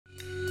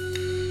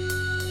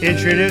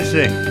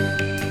Introducing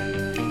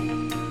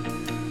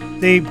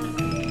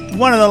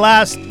one of the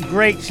last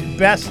great,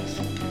 best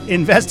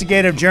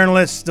investigative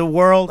journalists the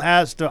world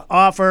has to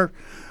offer,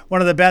 one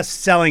of the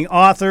best-selling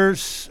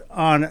authors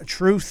on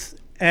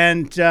truth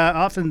and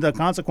often the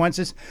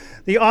consequences,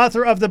 the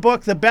author of the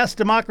book, The Best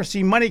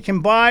Democracy Money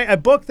Can Buy, a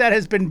book that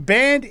has been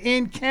banned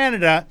in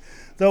Canada,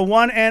 the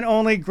one and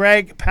only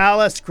Greg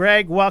Palast.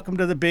 Greg, welcome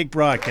to the big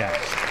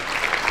broadcast.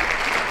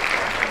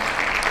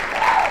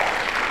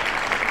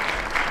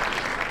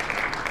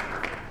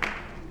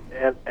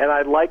 And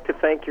I'd like to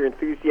thank your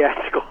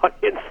enthusiastic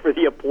audience for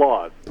the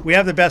applause. We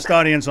have the best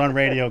audience on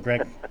radio,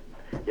 Greg.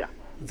 Yeah.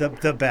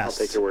 The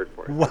best. I'll take your word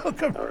for it.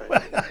 Welcome. All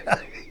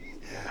right.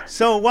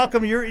 So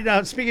welcome.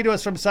 You're speaking to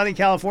us from sunny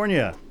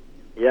California.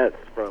 Yes,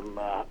 from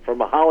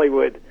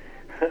Hollywood,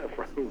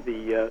 from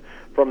the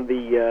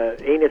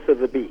anus of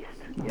the beast.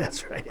 Yes.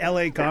 That's right.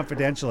 L.A.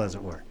 Confidential, as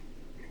it were.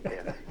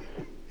 Yeah.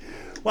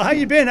 Well, how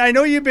you been? I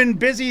know you've been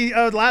busy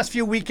the last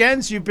few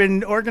weekends. You've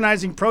been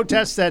organizing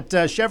protests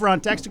at Chevron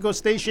Texaco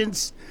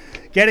stations,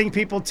 getting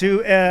people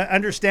to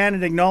understand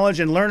and acknowledge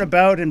and learn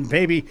about and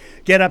maybe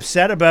get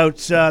upset about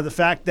the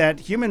fact that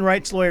human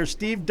rights lawyer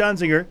Steve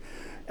Donziger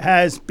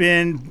has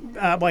been,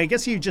 I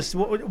guess he just,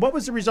 what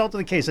was the result of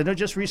the case? I know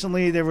just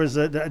recently there was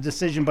a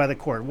decision by the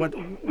court.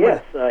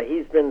 Yes,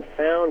 he's been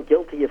found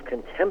guilty of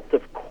contempt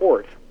of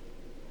court.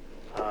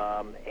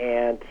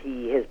 And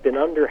he has been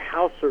under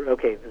house arrest.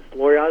 Okay, this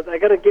lawyer, I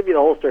got to give you the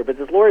whole story, but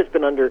this lawyer has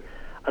been an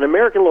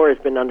American lawyer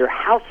has been under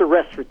house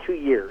arrest for 2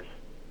 years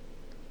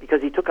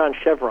because he took on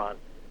Chevron.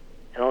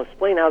 And I'll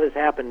explain how this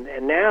happened.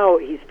 And now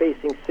he's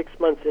facing 6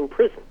 months in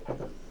prison.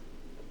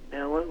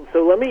 Now,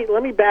 so let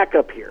me back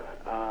up here.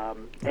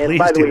 And Please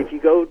by the do. way, if you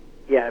go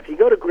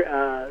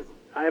to,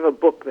 I have a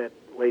book that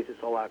lays this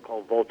all out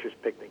called Vulture's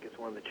Picnic. It's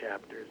one of the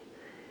chapters.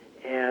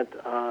 And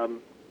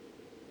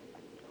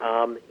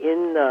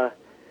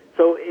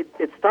so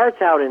it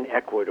starts out in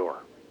Ecuador.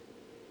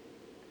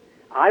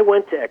 I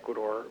went to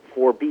Ecuador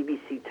for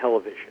BBC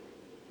television,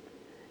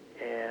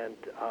 and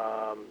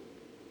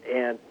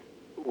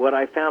what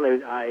I found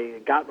is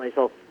I got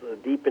myself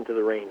deep into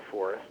the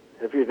rainforest.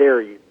 If you're there,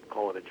 you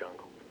call it a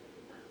jungle.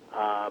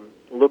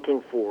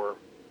 Looking for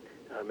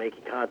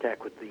making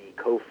contact with the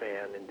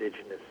Kofan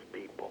indigenous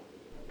people,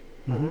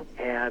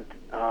 and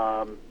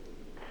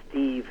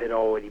Steve had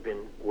already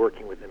been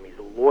working with them. He's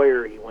a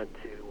lawyer. He went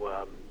to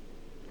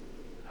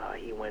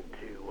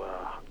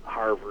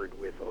Harvard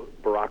with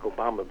Barack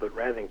Obama, but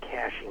rather than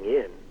cashing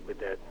in with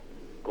that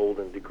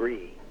golden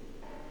degree,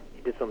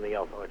 he did something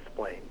else. I'll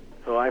explain.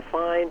 So I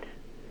find,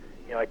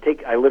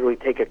 I literally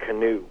take a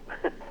canoe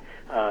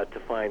to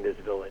find this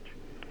village,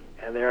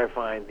 and there I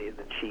find the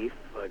chief,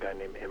 a guy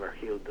named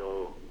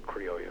Emergildo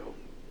Criollo,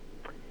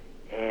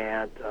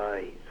 and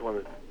he's one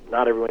that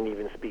not everyone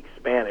even speaks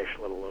Spanish,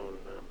 let alone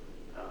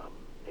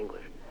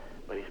English,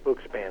 but he spoke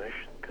Spanish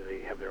because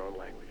they have their own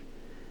language.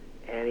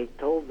 And he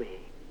told me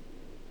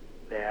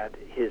that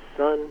his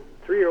son,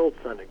 3-year-old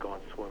son, had gone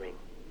swimming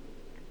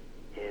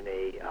in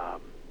a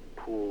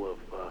pool of,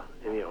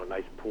 a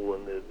nice pool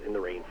in the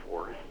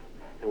rainforest.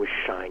 It was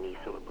shiny,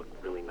 so it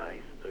looked really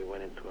nice. So he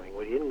went in swimming.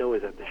 What he didn't know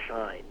is that the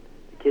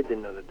kid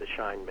didn't know that the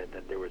shine meant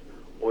that there was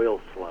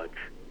oil sludge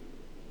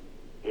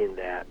in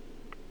that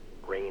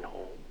rain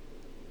hole,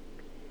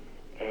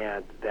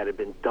 and that had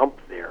been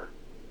dumped there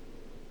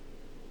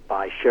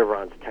by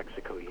Chevron's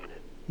Texaco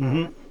unit.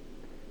 Mm-hmm.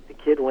 The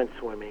kid went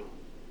swimming.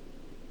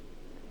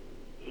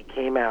 He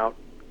came out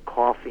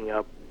coughing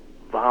up,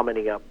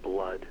 vomiting up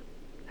blood,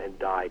 and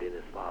died in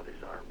his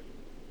father's arms.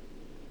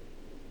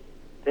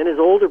 Then his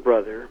older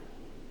brother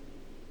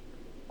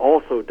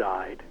also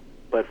died,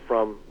 but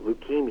from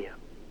leukemia.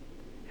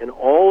 And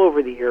all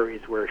over the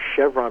areas where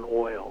Chevron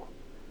Oil,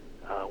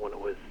 when it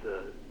was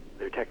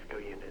their Texaco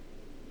unit,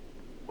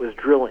 was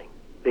drilling,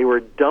 they were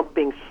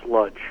dumping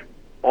sludge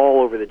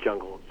all over the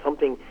jungle.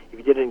 Something, if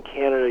you did it in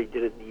Canada, you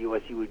did it in the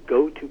U.S., you would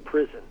go to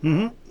prison.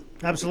 Mm-hmm.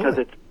 Absolutely.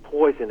 Because it's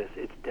poisonous,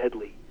 it's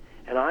deadly.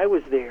 And I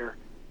was there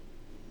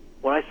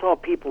when I saw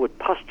people with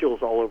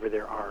pustules all over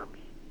their arms.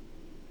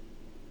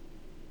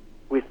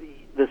 With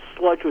the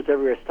sludge was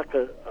everywhere. I stuck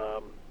a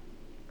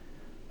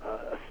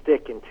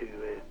stick into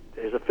it.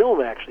 There's a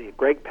film, actually, at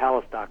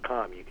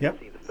gregpalast.com. You can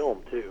see the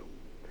film, too.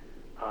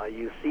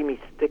 You see me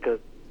stick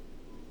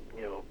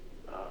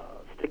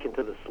stick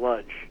into the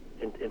sludge,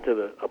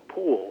 into a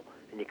pool,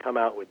 and you come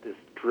out with this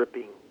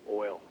dripping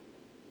oil.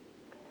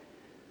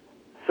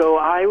 So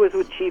I was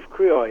with Chief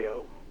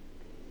Criollo,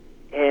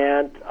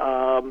 and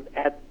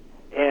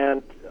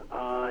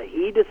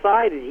he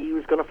decided he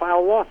was going to file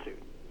a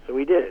lawsuit. So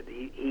he did.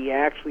 He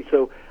actually.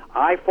 So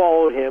I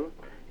followed him.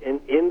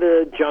 In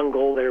the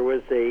jungle, there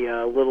was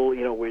a little,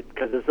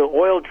 because it's an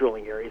oil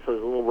drilling area, so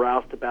there's a little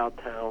roustabout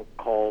town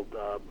called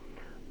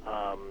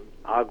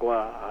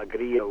Agua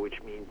Agrio,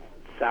 which means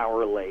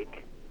sour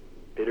lake,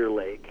 bitter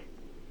lake.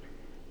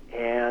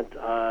 And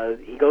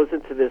he goes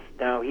into this.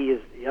 Now, you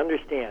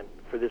understand,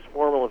 for this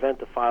formal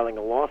event of filing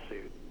a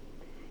lawsuit,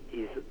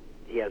 he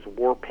has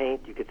war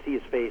paint. You could see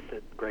his face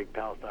at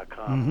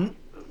gregpalast.com,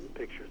 those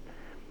pictures.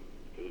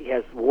 he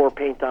has war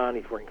paint on.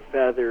 He's wearing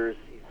feathers.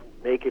 He's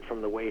naked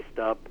from the waist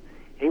up.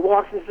 And he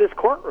walks into this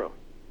courtroom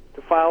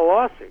to file a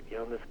lawsuit,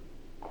 in this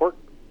court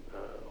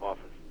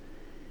office.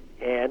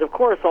 And of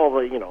course, all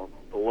the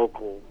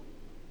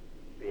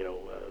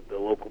the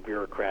local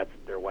bureaucrats,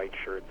 their white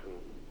shirts and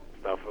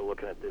stuff, are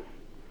looking at this.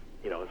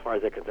 As far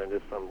as they're concerned,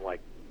 this is some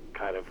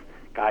kind of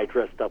guy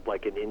dressed up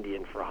like an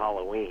Indian for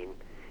Halloween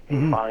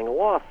and filing a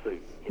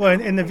lawsuit. Well,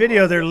 in the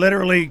video, they're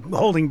literally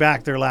holding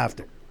back their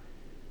laughter.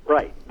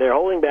 Right, they're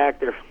holding back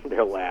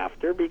their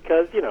laughter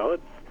because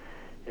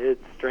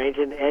it's strange,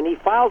 and he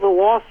files a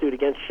lawsuit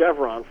against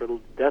Chevron for the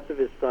death of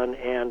his son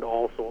and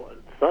also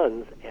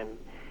sons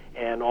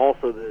and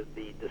also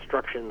the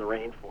destruction in the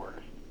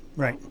rainforest.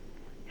 Right.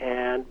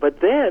 But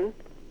then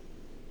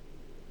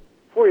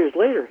 4 years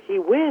later, he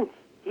wins.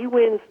 He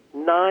wins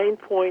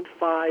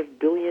 $9.5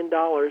 billion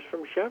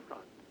from Chevron.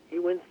 He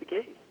wins the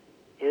case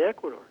in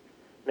Ecuador.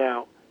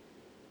 Now,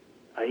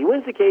 he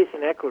wins the case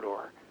in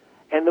Ecuador,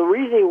 and the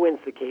reason he wins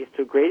the case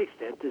to a great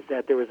extent is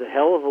that there was a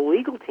hell of a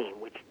legal team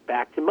which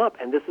backed him up.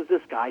 And this is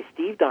this guy,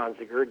 Steve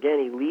Donziger. Again,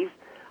 he leaves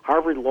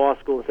Harvard Law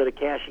School instead of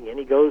cashing in.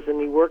 He goes and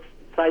he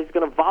decides he's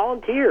going to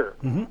volunteer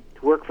to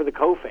work for the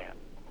COFAN.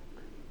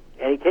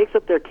 And he takes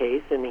up their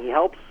case, and he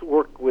helps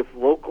work with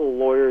local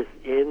lawyers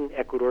in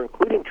Ecuador,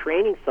 including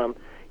training some.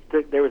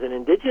 There was an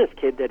indigenous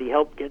kid that he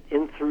helped get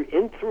in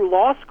through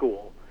law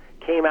school,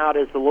 came out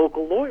as the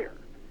local lawyer.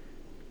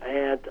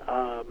 And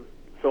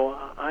so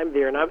I'm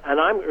there, and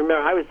remember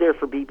I was there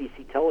for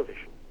BBC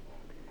television.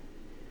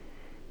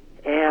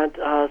 And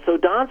so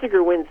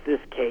Donziger wins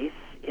this case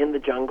in the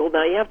jungle.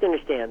 Now you have to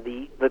understand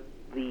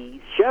the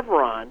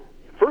Chevron.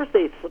 First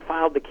they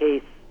filed the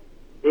case.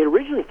 They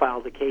originally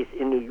filed the case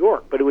in New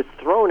York, but it was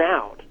thrown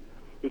out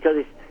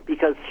because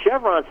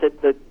Chevron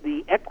said that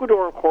the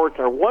Ecuadorian courts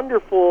are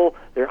wonderful,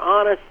 they're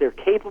honest, they're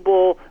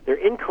capable, they're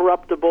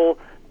incorruptible.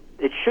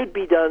 It should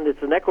be done.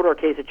 It's an Ecuador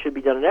case. It should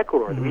be done in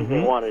Ecuador. The reason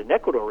they wanted it in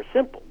Ecuador was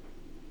simple.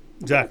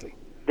 Exactly.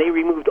 They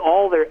removed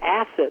all their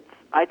assets.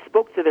 I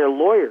spoke to their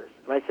lawyers,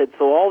 and I said,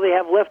 so all they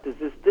have left is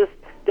this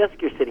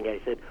desk you're sitting at.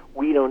 He said,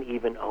 we don't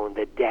even own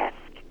the desk.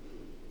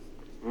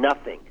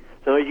 Nothing.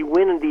 So as you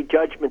win in the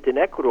judgment in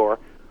Ecuador,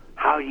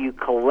 how do you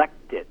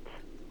collect it,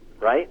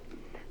 right?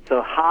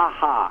 So,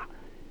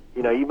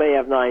 you may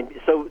have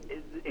 9. So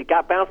it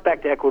got bounced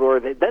back to Ecuador.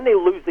 Then they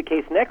lose the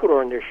case in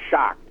Ecuador, and they're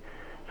shocked.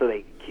 So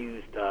they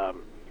accused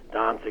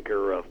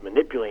Donziger of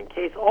manipulating the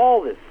case,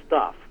 all this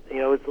stuff.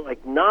 It's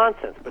like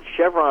nonsense, but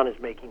Chevron is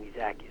making these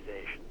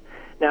accusations.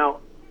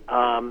 Now,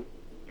 and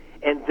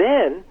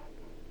then,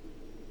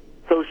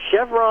 so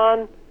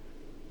Chevron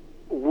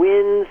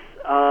wins.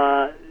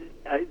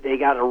 They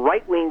got a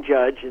right-wing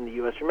judge in the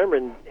U.S. Remember,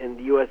 in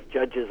the U.S.,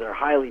 judges are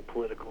highly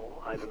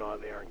political. I don't know how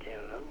they are in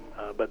Canada,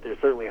 but they're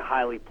certainly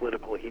highly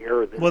political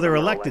here. Well, they're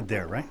elected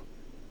there, right?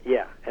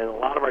 Yeah, and a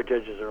lot of our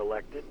judges are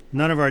elected.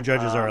 None of our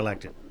judges are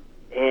elected.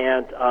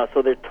 And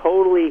so they're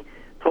totally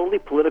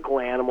political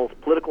animals,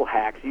 political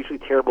hacks, usually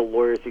terrible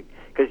lawyers,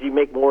 because you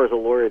make more as a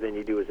lawyer than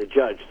you do as a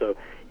judge. So,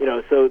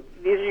 so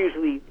these are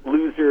usually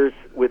losers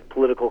with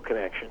political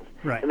connections.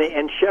 Right.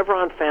 And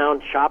Chevron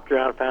shopped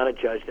around, found a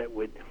judge that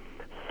would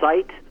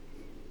cite,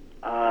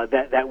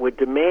 that would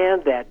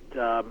demand that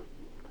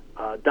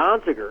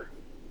Donziger,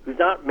 who's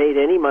not made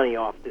any money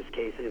off this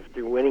case, if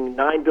they're winning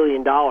 $9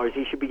 billion,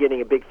 he should be getting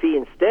a big fee.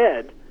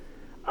 Instead,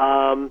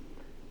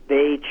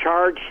 they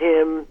charge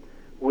him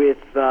with,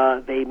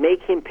 they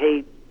make him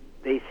pay,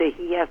 they say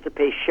he has to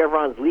pay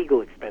Chevron's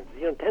legal expenses,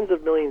 tens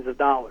of millions of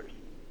dollars.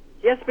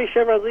 He has to pay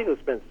Chevron's legal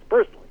expenses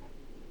personally.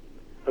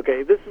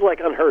 Okay, this is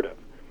like unheard of.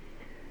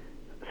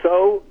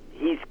 So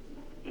he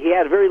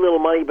had very little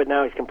money, but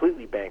now he's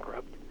completely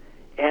bankrupt.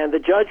 And the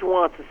judge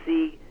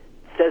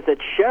says that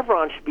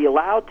Chevron should be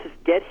allowed to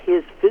get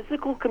his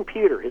physical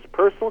computer, his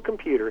personal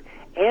computer,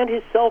 and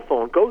his cell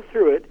phone, go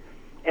through it,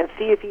 and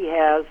see if he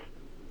has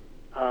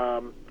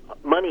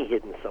money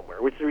hidden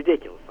somewhere, which is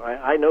ridiculous.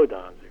 I know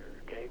Don's here,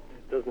 okay?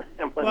 It doesn't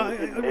have money.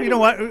 Well, you know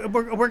what?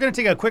 We're going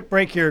to take a quick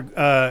break here,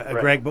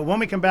 Greg, but when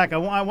we come back, I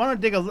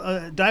want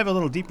to dive a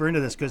little deeper into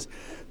this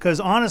because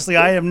honestly,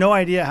 I have no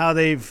idea how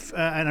they've,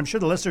 and I'm sure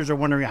the listeners are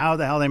wondering how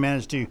the hell they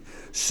managed to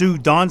sue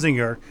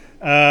Donziger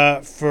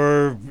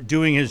for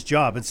doing his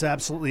job. It's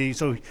absolutely,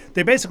 so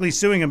they're basically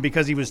suing him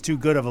because he was too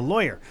good of a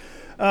lawyer.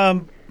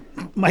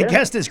 My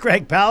guest is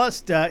Greg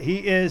Palast. He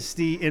is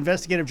the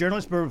investigative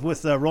journalist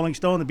with Rolling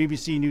Stone, the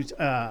BBC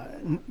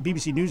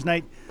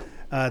Newsnight,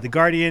 The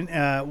Guardian,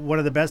 one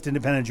of the best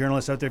independent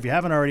journalists out there. If you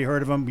haven't already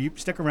heard of him, you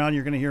stick around.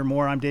 You're going to hear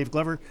more. I'm Dave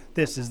Glover.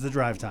 This is The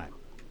Drive Time.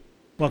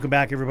 Welcome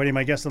back, everybody.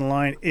 My guest on the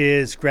line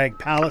is Greg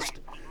Palast.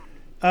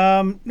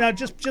 Now,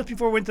 just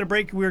before we went to the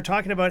break, we were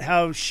talking about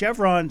how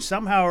Chevron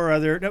somehow or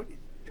other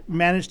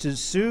managed to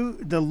sue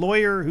the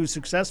lawyer who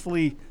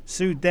successfully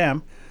sued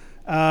them.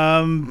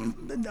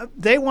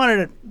 They wanted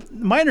it.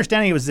 My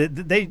understanding was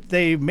that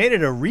they made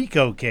it a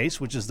RICO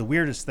case, which is the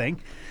weirdest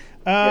thing.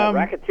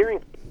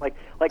 Racketeering. Like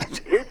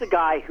here's a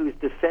guy who's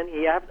defending.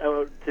 You have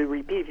to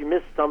repeat if you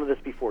missed some of this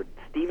before.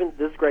 This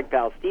is Greg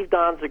Palast. Steve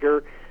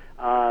Donziger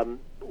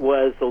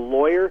was a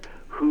lawyer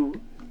who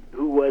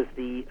who was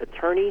the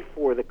attorney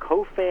for the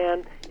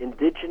Kofan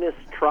indigenous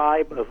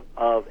tribe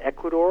of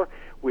Ecuador,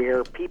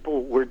 where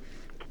people where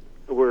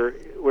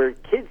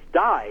kids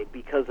died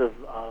because of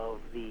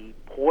the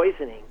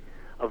poisoning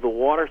of the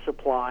water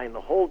supply in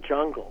the whole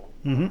jungle,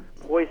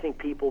 poisoning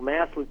people,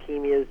 mass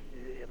leukemias.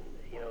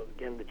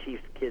 Again, the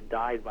chief's kid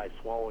died by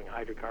swallowing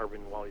hydrocarbon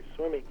while he was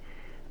swimming,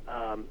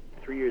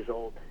 3 years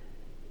old.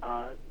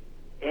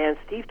 And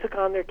Steve took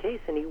on their case,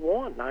 and he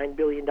won $9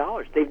 billion.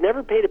 They've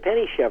never paid a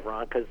penny,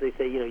 Chevron, because they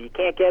say, you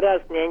can't get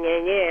us,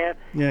 can't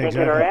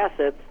get our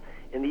assets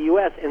in the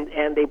U.S.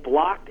 And they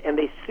blocked, and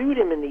they sued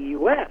him in the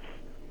U.S.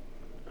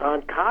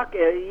 on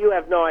you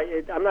have no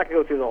idea. I'm not going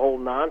to go through the whole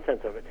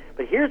nonsense of it,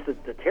 but here's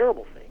the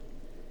terrible thing.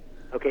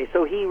 Okay,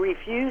 so he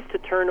refused to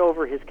turn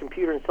over his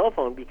computer and cell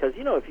phone because,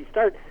 if you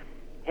start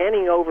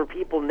handing over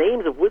people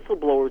names of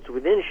whistleblowers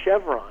within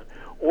Chevron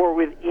or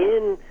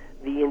within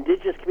the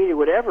indigenous community,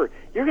 whatever,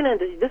 you're going to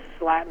end up, this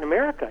is Latin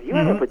America. You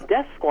end up with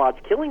death squads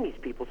killing these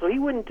people, so he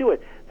wouldn't do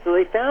it. So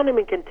they found him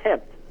in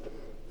contempt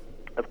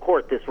of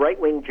court, this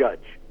right-wing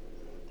judge.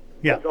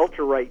 Yeah. This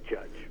ultra-right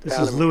judge. This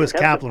is Lewis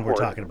Kaplan we're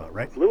talking about,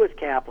 right? Lewis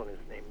Kaplan is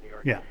his name in New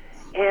York. Yeah.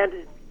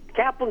 And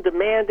Kaplan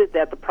demanded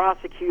that the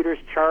prosecutors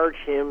charge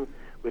him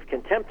with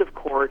contempt of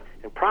court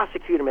and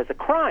prosecute him as a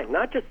crime,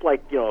 not just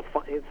like,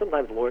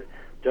 sometimes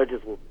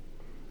judges will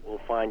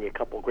fine you a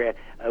couple grand.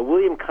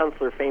 William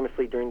Kunstler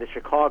famously during the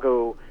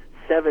Chicago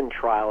 7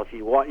 trial, if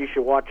you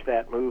should watch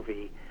that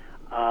movie,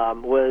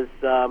 was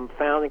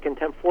found in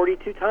contempt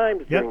 42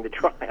 times during the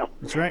trial.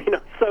 That's right.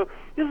 So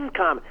this is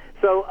common.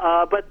 So,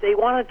 but they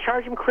want to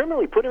charge him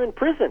criminally, put him in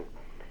prison.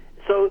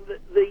 So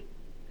the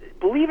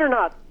believe it or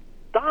not,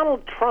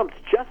 Donald Trump's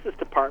Justice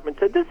Department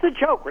said, this is a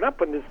joke. We're not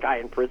putting this guy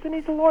in prison.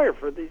 He's a lawyer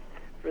for the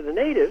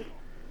natives.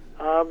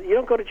 You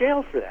don't go to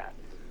jail for that.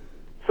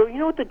 So you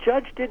know what the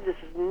judge did? This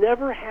has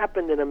never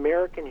happened in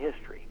American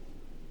history.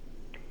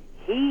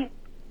 He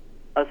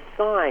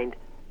assigned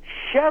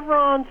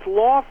Chevron's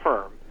law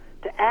firm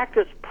to act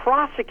as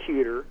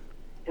prosecutor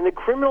in the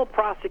criminal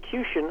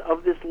prosecution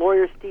of this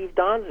lawyer, Steve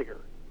Donziger.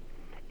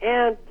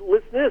 And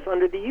listen to this,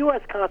 under the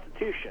U.S.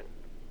 Constitution,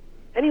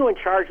 anyone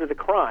charged with a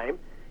crime,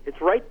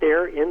 it's right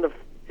there in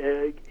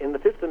the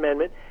Fifth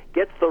Amendment,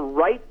 gets the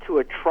right to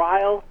a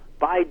trial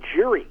by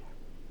jury.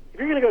 If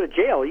you're going to go to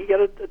jail, you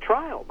get a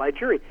trial by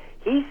jury.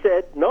 He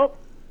said, nope,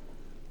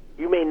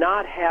 you may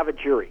not have a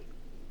jury.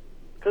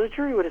 Because the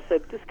jury would have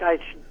said, this guy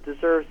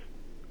deserves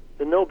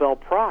the Nobel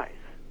Prize.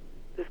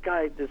 This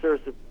guy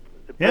deserves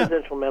the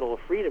Presidential Medal of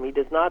Freedom. He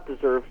does not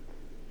deserve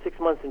 6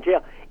 months in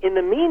jail. In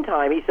the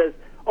meantime, he says,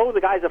 oh,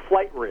 the guy's a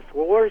flight risk.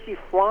 Well, where is he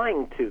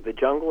flying to? The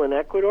jungle in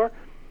Ecuador?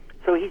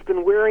 So he's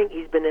been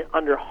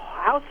under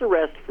house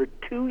arrest for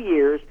 2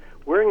 years,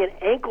 wearing an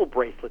ankle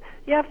bracelet.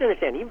 You have to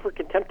understand, even for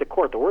contempt of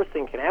court, the worst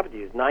thing that can happen to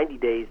you is 90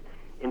 days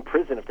in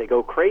prison if they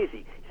go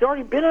crazy. He's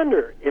already been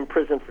in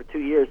prison for 2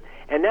 years,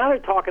 and now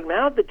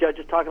the judge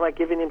is talking about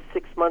giving him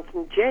 6 months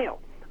in jail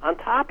on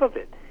top of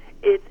it.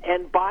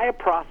 And by a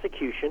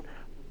prosecution,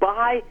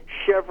 by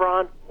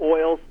Chevron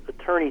Oil's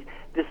attorneys.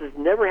 This has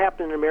never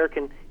happened in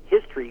American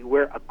history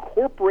where a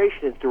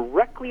corporation is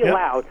directly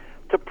allowed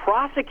to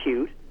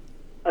prosecute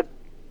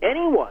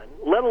anyone,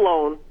 let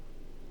alone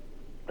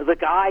the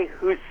guy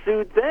who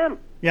sued them.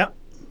 Yep.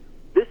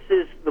 This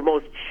is the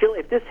most chill.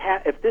 If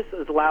this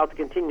is allowed to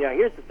continue, now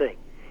here's the thing: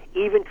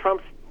 even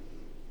Trump's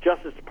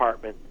Justice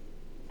Department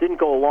didn't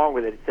go along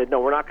with it. It said, no,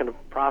 we're not going to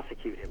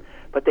prosecute him.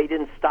 But they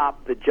didn't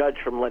stop the judge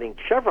from letting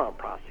Chevron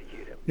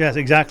prosecute him. Yes,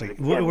 exactly.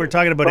 We're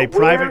talking about a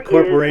private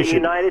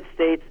corporation.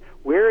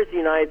 Where is the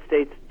United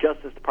States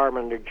Justice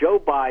Department under Joe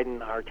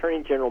Biden, our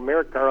Attorney General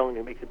Merrick Garland,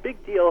 who makes a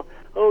big deal?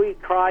 Oh, he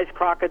cries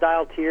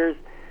crocodile tears,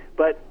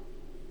 but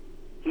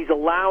he's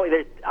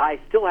allowing. I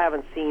still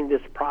haven't seen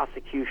this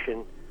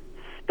prosecution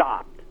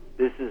stopped.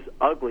 This is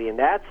ugly, and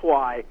that's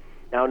why.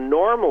 Now,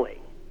 normally,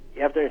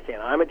 you have to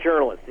understand, I'm a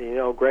journalist.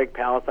 Greg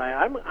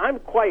Palestine. I'm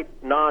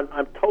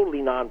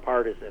totally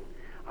nonpartisan.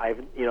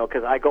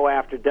 Because I go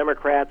after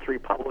Democrats,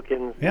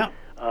 Republicans. Yeah.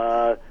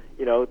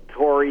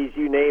 Tories,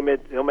 you name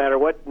it. No matter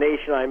what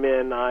nation I'm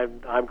in,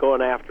 I'm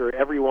going after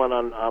everyone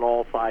on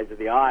all sides of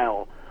the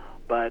aisle.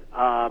 But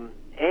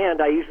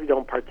and I usually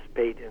don't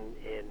participate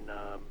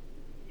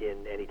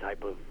in any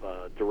type of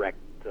direct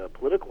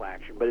political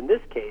action. But in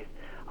this case,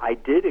 I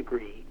did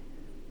agree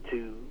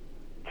to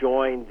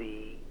join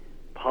the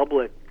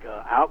public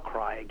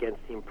outcry against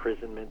the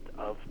imprisonment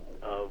of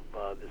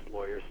this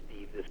lawyer,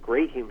 Steve, this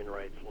great human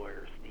rights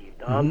lawyer, Steve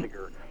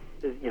Donziger.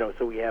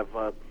 So we have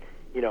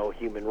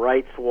Human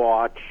Rights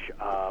Watch,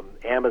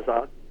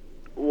 Amazon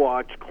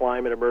Watch,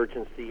 Climate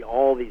Emergency,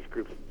 all these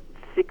groups.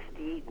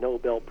 60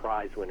 Nobel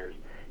Prize winners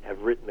have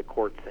written the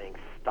court saying,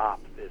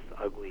 stop this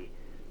ugly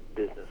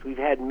business. We've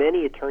had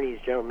many attorneys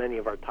general, many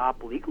of our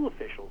top legal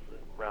officials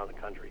around the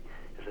country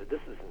have said,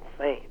 this is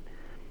insane.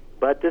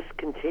 But this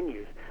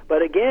continues.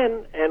 But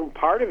again, and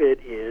part of it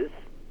is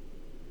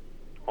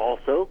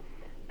also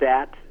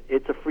that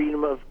it's a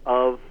freedom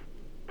of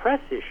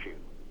press issue.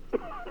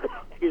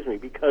 Excuse me,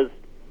 because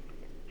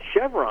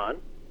Chevron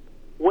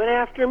went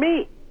after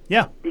me.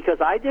 Yeah. Because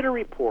I did a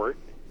report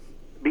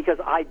because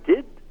I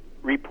did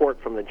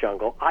report from the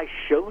jungle. I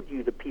showed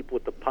you the people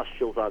with the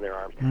pustules on their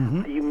arms.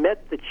 You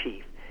met the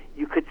chief.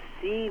 You could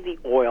see the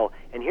oil.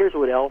 And here's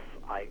what else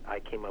I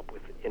came up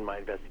with in my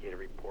investigative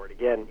report.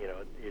 Again,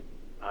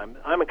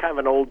 I'm a kind of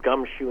an old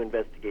gumshoe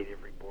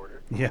investigative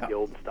reporter, the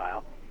old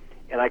style.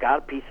 And I got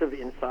a piece of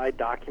inside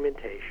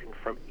documentation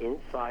from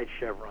inside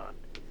Chevron.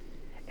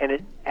 And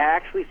it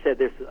actually said,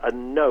 there's a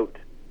note,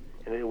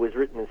 and it was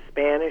written in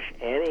Spanish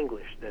and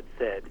English, that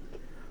said,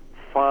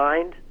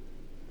 find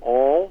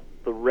all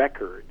the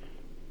records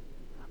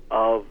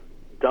of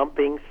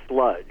dumping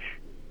sludge,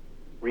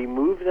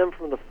 remove them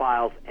from the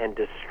files, and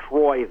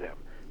destroy them.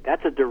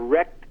 That's a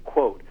direct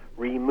quote.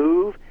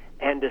 Remove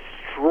and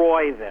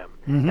destroy them.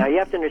 Now, you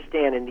have to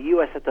understand, in the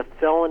U.S., it's a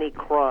felony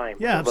crime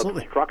of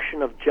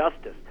obstruction of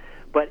justice.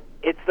 But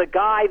it's the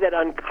guy that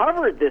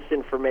uncovered this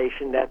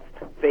information that's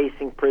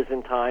facing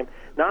prison time,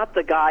 not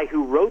the guy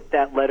who wrote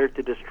that letter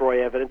to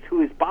destroy evidence,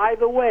 who is, by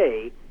the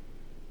way,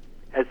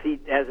 as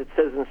it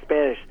says in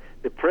Spanish,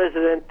 the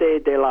Presidente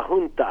de la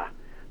Junta,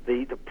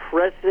 the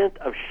president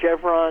of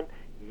Chevron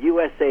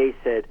USA,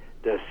 said,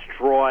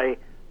 destroy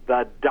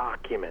the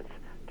documents.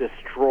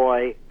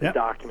 Destroy the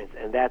documents.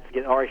 And that's,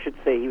 or I should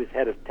say, he was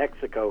head of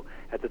Texaco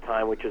at the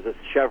time, which is a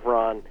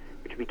Chevron,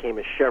 which became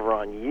a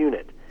Chevron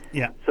unit.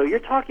 Yeah. So you're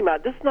talking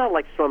about, this is not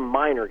like some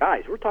minor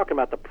guys. We're talking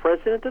about the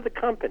president of the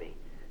company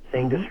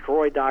saying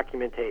destroy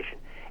documentation.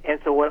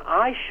 And so when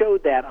I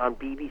showed that on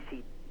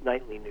BBC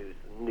Nightly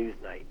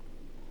Newsnight,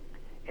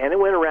 and it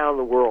went around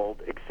the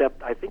world,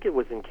 except I think it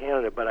was in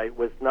Canada, but I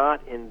was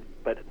not in,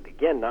 but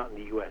again, not in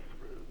the U.S.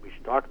 We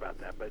should talk about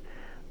that. But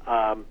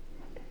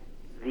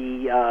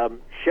the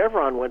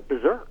Chevron went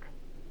berserk.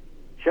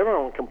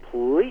 Chevron went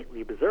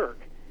completely berserk.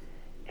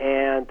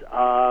 And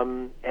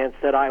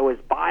said I was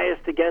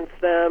biased against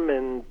them,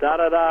 and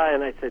da-da-da.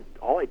 And I said,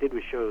 all I did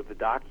was show the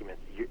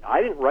documents.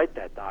 I didn't write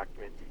that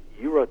document.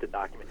 You wrote the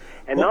document.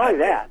 And not only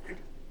that,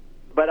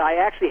 but I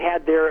actually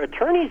had their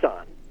attorneys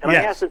on. And I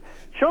asked them,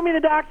 show me the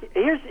document.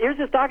 Here's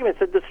this document. It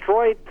said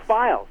destroyed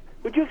files.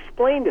 Would you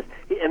explain this?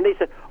 And they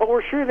said, oh,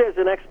 we're sure there's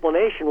an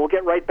explanation. We'll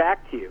get right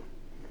back to you.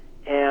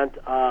 And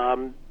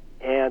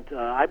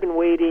I've been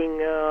waiting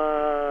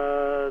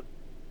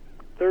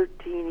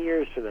 13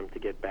 years for them to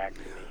get back to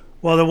me.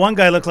 Well, the one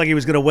guy looked like he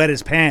was going to wet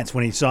his pants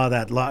when he saw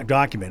that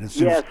document.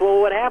 Yes,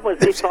 well, what happened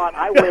was they thought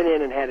I went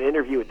in and had an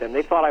interview with them.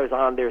 They thought I was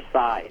on their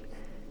side,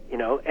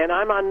 and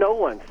I'm on no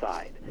one's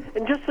side.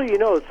 And just so you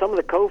know, some of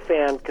the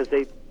co-fans, because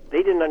they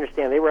didn't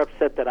understand, they were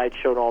upset that I'd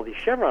shown all these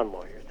Chevron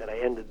lawyers, that I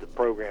ended the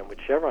program with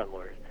Chevron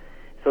lawyers.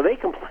 So they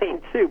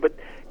complained too, but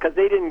because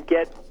they didn't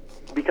get,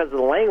 because of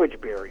the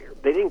language barrier,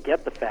 they didn't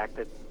get the fact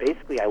that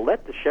basically I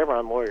let the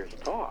Chevron lawyers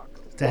talk.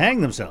 To hang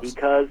themselves.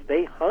 Because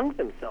they hung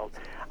themselves.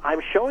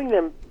 I'm showing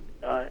them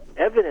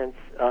evidence,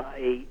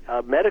 a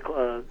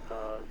medical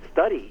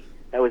study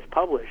that was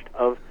published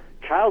of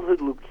childhood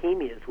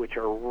leukemias, which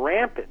are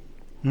rampant.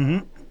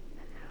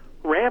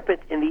 Rampant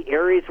in the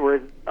areas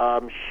where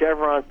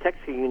Chevron's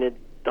Texaco unit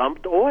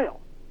dumped oil.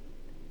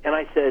 And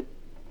I said,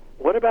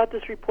 what about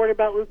this report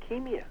about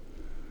leukemia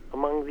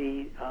among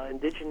the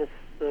indigenous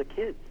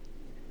kids?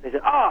 They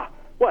said,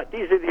 what,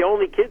 these are the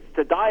only kids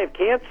to die of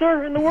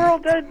cancer in the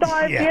world? They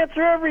die of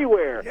cancer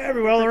everywhere. Yeah,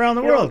 everywhere all around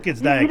the world, kids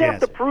die of cancer. You'd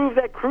have to prove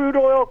that crude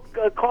oil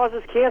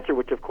causes cancer,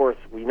 which, of course,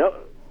 we know.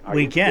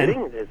 We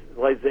can.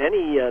 There's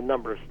any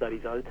number of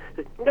studies on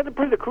it. You have to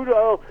prove that crude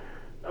oil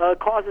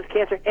causes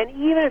cancer. And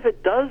even if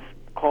it does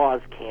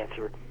cause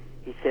cancer,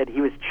 he said he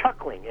was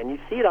chuckling. And you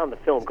see it on the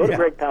film. Go to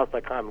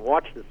gregpalast.com and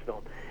watch this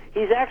film.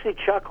 He's actually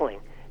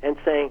chuckling and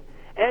saying,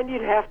 and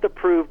you'd have to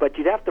prove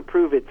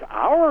it's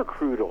our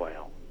crude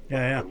oil.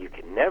 And you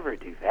can never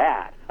do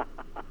that.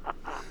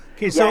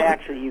 Okay, so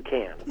actually, you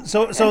can.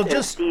 So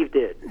just Steve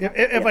did.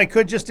 If I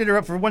could just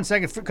interrupt for 1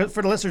 second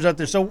for the listeners out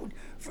there. So,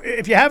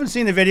 if you haven't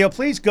seen the video,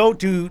 please go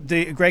to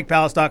the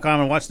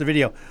gregpalast.com and watch the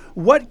video.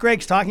 What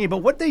Greg's talking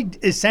about, what they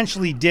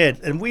essentially did,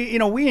 and we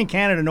in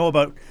Canada know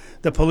about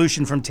the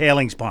pollution from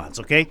tailings ponds.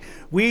 Okay,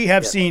 we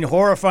have seen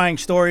horrifying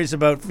stories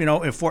about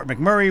in Fort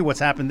McMurray, what's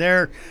happened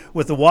there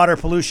with the water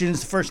pollutions,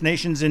 the First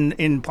Nations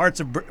in parts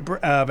of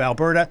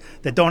Alberta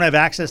that don't have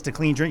access to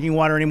clean drinking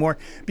water anymore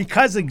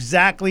because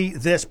exactly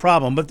this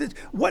problem. But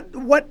what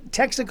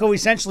Texaco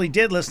essentially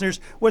did, listeners,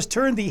 was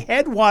turn the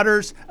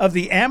headwaters of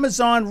the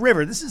Amazon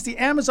River. This is the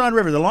Amazon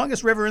River, the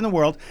longest river in the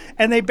world,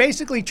 and they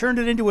basically turned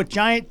it into a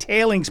giant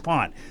tailings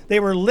pond.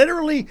 They were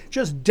literally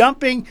just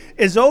dumping,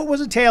 as though it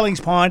was a tailings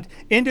pond,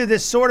 into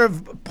this sort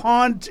of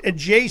pond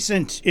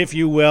adjacent, if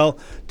you will,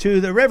 to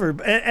the river.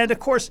 And of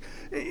course,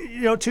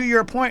 to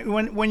your point,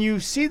 when you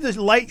see the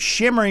light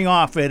shimmering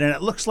off it and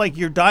it looks like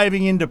you're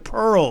diving into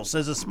pearls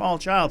as a small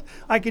child,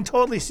 I can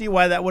totally see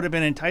why that would have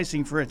been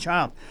enticing for a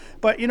child.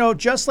 But,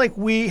 just like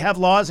we have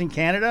laws in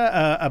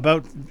Canada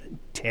about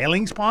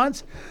tailings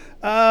ponds,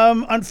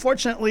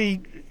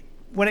 unfortunately,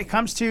 when it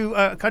comes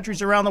to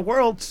countries around the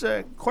world,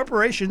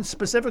 corporations,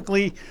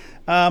 specifically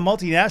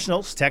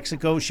multinationals,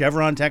 Texaco,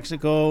 Chevron,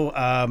 Texaco.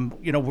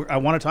 I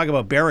want to talk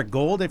about Barrick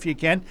Gold if you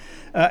can,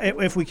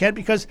 if we can,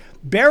 because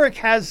Barrick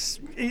has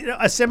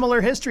a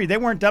similar history. They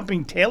weren't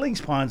dumping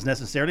tailings ponds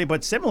necessarily,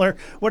 but similar.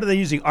 What are they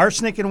using?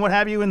 Arsenic and what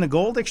have you in the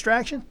gold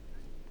extraction?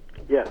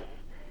 Yes,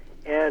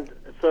 and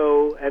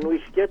we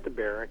should get to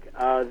Barrick.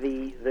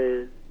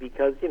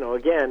 Because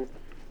again,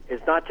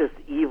 it's not just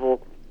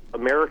evil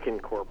American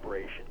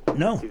corporations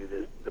No.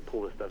 do the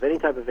pull this stuff. Any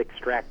type of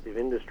extractive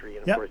industry,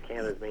 and of Yep. course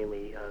Canada is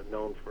mainly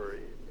known for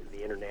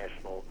the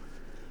international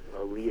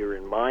leader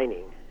in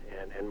mining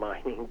and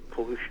mining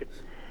pollution.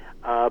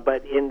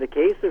 But in the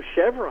case of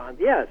Chevron,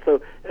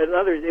 so in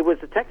others, it was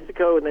the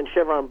Texaco, and then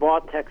Chevron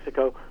bought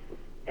Texaco.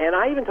 And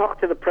I even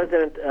talked to the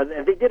president,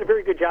 and they did a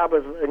very good job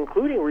of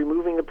including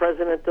removing the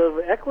president of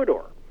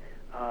Ecuador,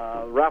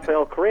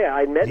 Rafael Correa.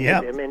 I met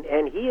Yep. with him,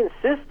 and he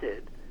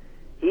insisted,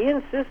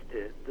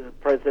 the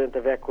president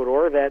of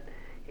Ecuador, that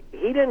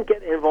he didn't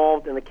get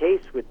involved in the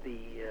case with the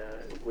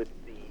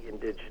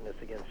indigenous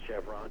against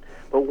Chevron.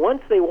 But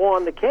once they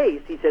won the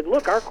case, he said,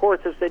 look, our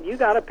courts have said you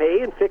got to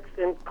pay and fix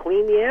and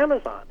clean the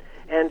Amazon.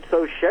 And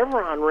so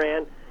Chevron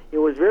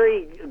was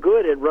very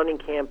good at running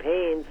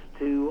campaigns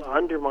to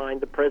undermine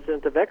the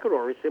president of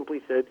Ecuador. He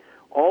simply said,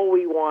 all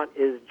we want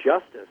is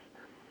justice.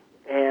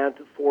 And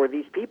for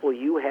these people,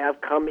 you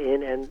have come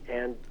in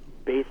and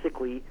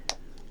basically,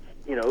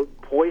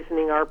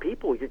 poisoning our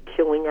people. You're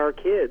killing our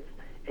kids.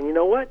 And you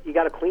know what? You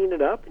got to clean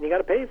it up, and you got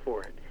to pay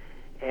for it.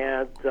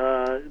 And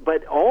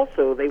but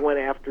also they went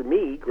after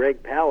me,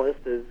 Greg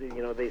Palast,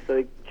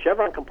 so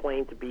Chevron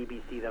complained to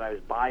BBC that I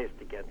was biased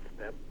against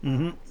them.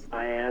 Mm-hmm.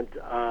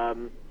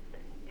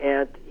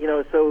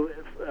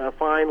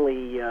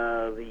 Finally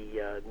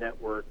the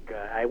network.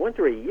 I went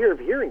through a year of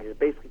hearings. It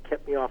basically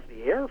kept me off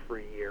the air for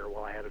a year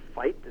while I had to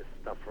fight this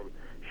stuff from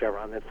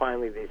Chevron. Then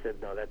finally they said,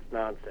 no, that's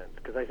nonsense.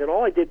 Because I said,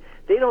 all I did,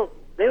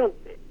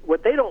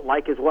 what they don't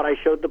like is what I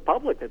showed the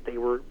public, that they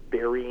were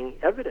burying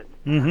evidence.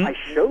 Mm-hmm. I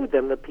showed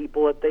them the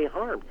people that they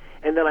harmed.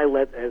 And then I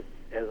let,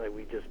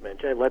 we just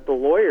mentioned, I let the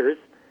lawyers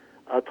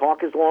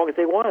talk as long as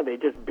they wanted. They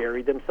just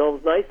buried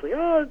themselves nicely.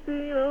 Oh,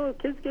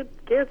 it's, kids get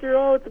cancer.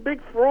 Oh, it's a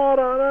big fraud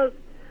on us.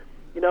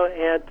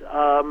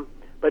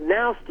 But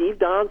now Steve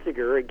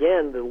Donziger,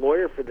 again, the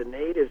lawyer for the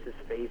natives,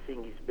 he's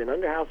been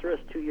under house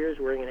arrest 2 years,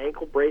 wearing an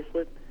ankle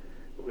bracelet,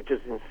 which is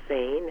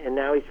insane, and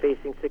now he's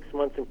facing 6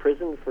 months in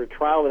prison for a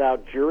trial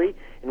without jury,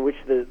 in which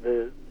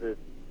the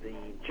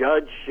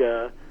judge,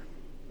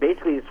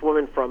 basically this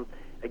woman from,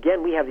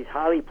 again, we have these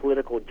highly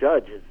political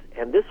judges,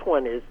 and this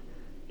one is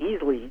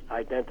easily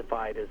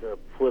identified as a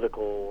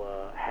political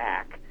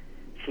hack.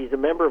 She's a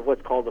member of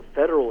what's called the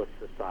Federalist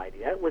Society.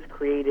 That was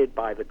created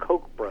by the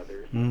Koch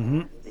brothers,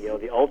 Mm-hmm.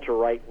 The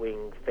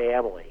ultra-right-wing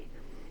family.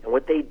 And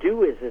what they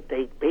do is that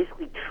they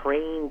basically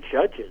train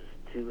judges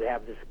to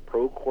have this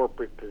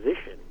pro-corporate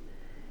position.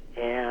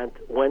 And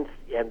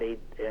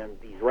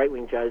these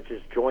right-wing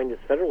judges join this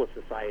Federalist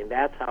Society, and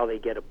that's how they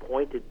get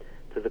appointed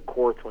to the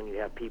courts when you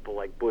have people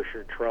like Bush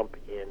or Trump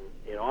in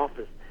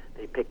office.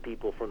 They pick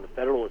people from the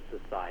Federalist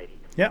Society.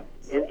 Yeah.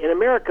 In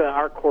America,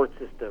 our court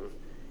system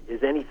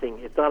is anything.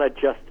 It's not a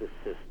justice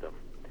system,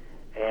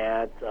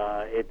 and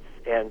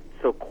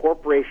so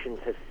corporations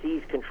have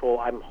seized control.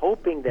 I'm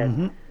hoping that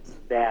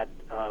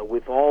Mm-hmm.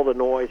 with all the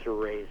noise we're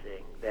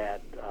raising,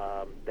 that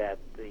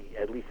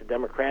at least the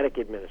Democratic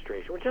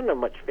administration, which I don't have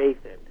much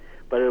faith in,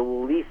 but it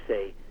will at least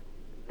say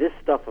this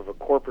stuff of a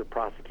corporate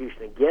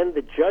prosecution. Again,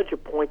 the judge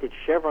appointed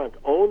Chevron's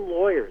own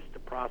lawyers to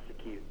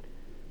prosecute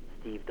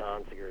Steve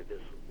Donziger,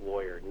 this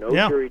lawyer. No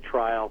jury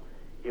trial.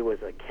 It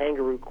was a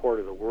kangaroo court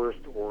of the worst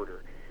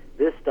order.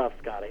 This stuff's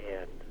got to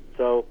end.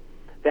 So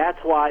that's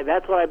what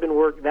I've been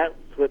working. That's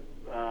what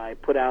I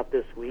put out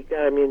this week.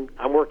 I mean,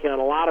 I'm working on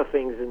a lot of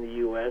things in the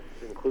U.S.,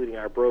 including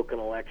our broken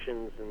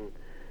elections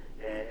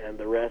and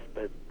the rest.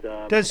 But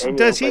does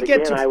he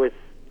get to?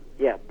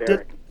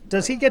 Barrick.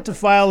 Does he get to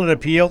file an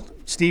appeal,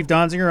 Steve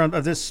Donziger,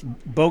 of this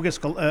bogus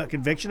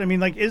conviction? I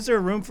mean, is there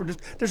room for?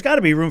 There's got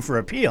to be room for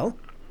appeal.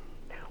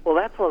 Well,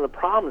 that's one of the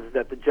problems, is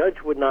that the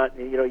judge would not,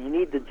 you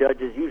need the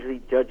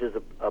judge's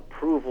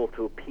approval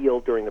to appeal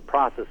during the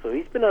process. So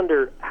he's been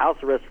under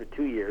house arrest for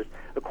 2 years.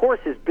 Of course,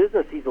 his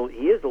business, he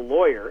is a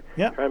lawyer,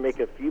 trying to make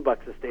a few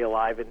bucks to stay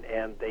alive,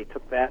 and they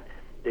took that,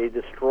 they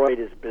destroyed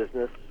his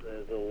business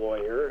as a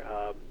lawyer,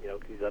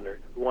 because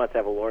who wants to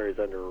have a lawyer who's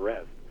under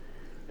arrest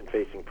and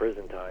facing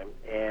prison time.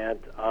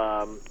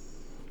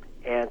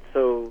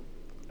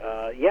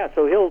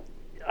 So he'll,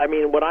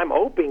 what I'm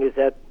hoping is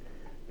that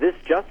this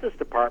Justice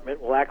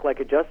Department will act like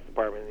a Justice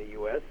Department in the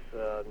U.S.,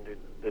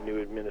 the new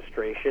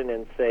administration,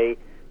 and say,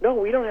 no,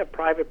 we don't have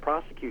private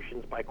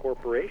prosecutions by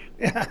corporations.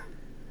 Yeah.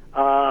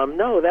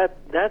 No,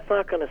 that's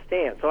not going to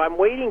stand. So I'm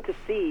waiting to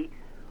see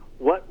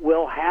what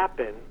will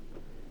happen.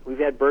 We've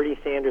had Bernie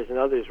Sanders and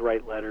others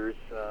write letters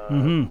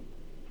to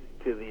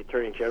the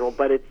Attorney General,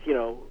 but it's,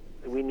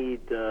 we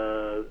need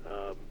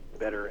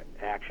better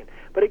action.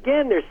 But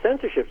again, there's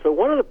censorship. So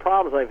one of the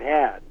problems I've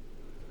had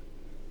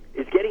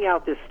is getting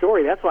out this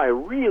story. That's why I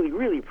really,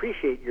 really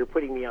appreciate your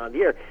putting me on the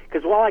air.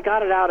 Because while I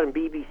got it out on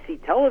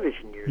BBC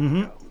television years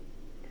ago,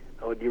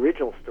 the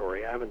original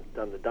story, I haven't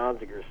done the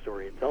Donziger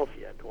story itself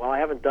yet. While I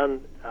haven't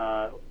done,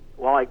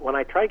 when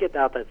I try to get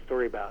out that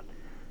story about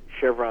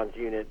Chevron's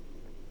unit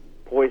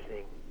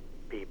poisoning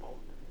people,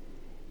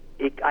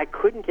 I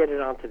couldn't get it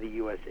onto the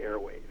U.S.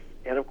 airwaves.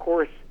 And of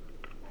course,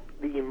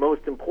 the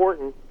most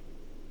important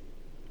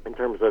in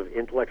terms of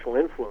intellectual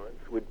influence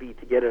would be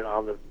to get it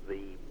on the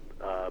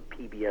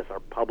PBS, our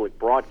public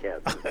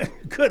broadcast.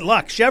 Good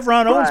luck.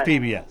 Chevron owns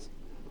PBS.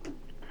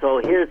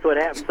 So here's what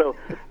happened. So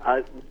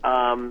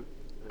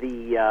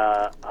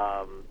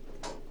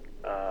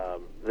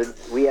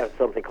we have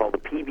something called the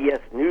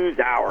PBS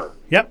NewsHour.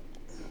 Yep.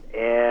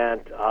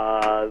 And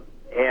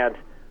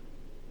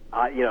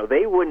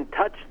they wouldn't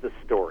touch the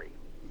story.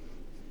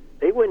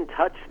 They wouldn't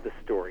touch the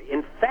story.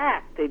 In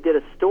fact, they did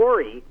a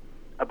story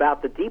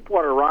about the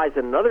Deepwater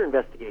Horizon, another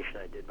investigation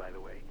I did, by the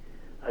way.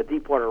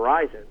 Deepwater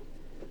Horizon,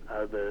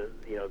 the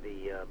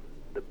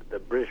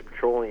British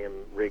petroleum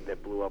rig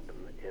that blew up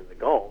in the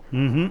Gulf.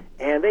 Mm-hmm.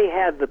 And they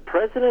had the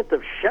president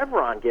of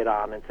Chevron get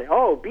on and say,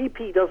 "Oh,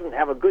 BP doesn't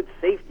have a good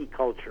safety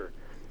culture,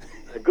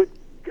 a good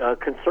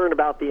concern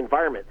about the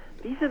environment."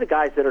 These are the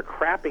guys that are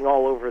crapping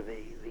all over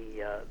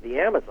the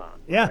Amazon.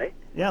 Yeah, right?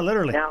 Yeah,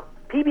 literally. Now,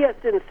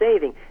 PBS didn't say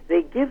anything.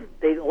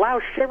 They allow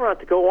Chevron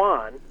to go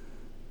on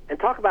and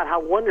talk about how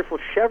wonderful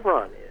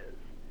Chevron is.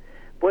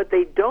 What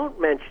they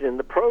don't mention in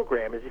the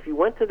program is if you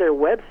went to their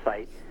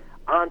website,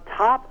 on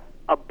top,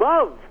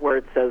 above where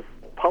it says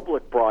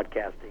Public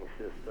Broadcasting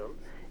System,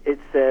 it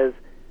says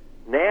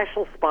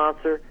national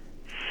sponsor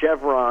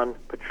Chevron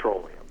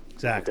Petroleum.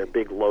 Exactly. Their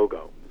big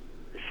logo,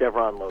 the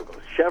Chevron logo.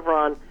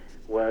 Chevron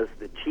was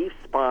the chief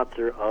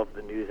sponsor of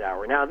the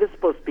NewsHour. Now, this is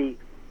supposed to be,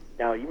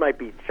 now you might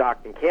be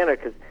shocked in Canada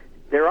because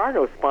there are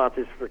no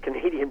sponsors for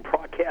Canadian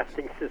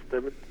Broadcasting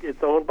System.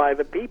 It's owned by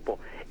the people.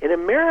 In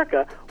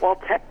America, while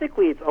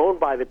technically it's owned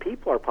by the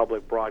people, our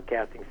public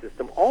broadcasting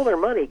system, all their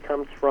money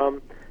comes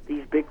from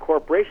these big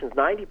corporations.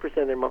 90%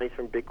 of their money is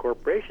from big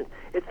corporations.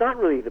 It's not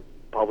really the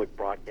public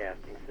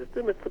broadcasting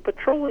system. It's the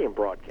petroleum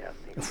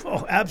broadcasting system.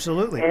 Oh,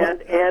 absolutely.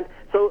 And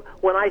so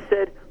when I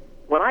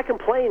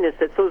complained and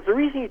said, so the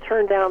reason you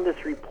turned down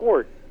this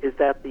report is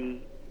that the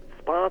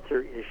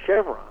sponsor is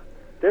Chevron.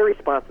 Their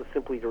response was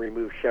simply to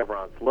remove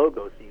Chevron's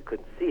logo so you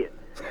couldn't see it.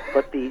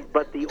 But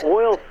the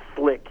oil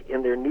slick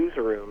in their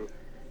newsroom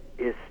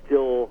is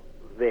still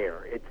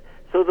there.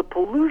 So the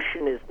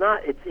pollution is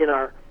not. It's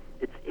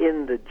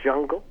in the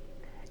jungle,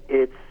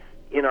 it's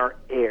in our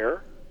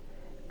air,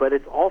 but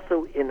it's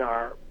also in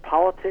our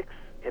politics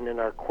and in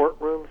our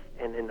courtrooms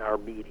and in our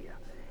media.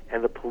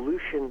 And the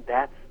pollution,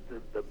 that's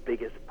the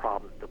biggest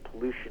problem. The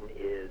pollution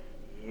is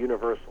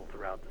universal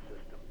throughout the system.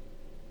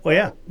 Well,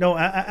 yeah, no,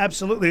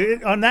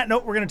 absolutely. On that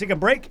note, we're going to take a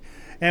break.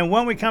 And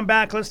when we come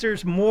back,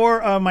 listeners,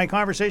 more of my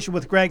conversation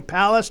with Greg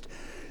Palast,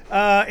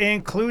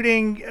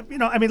 including,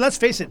 let's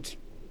face it,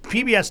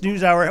 PBS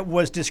NewsHour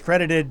was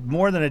discredited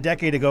more than a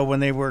decade ago when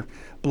they were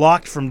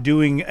blocked from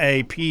doing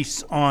a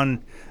piece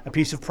on a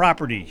piece of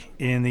property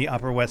in the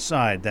Upper West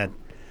Side that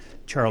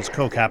Charles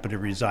Koch happened to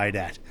reside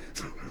at.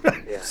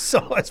 Yeah.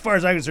 So as far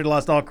as I'm concerned,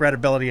 lost all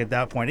credibility at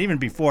that point, even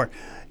before.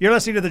 You're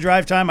listening to The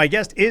Drive Time. My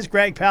guest is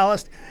Greg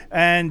Palast,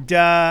 and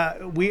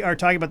we are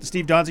talking about the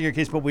Steve Donziger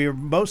case, but we are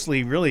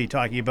mostly really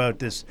talking about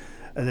this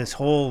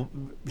whole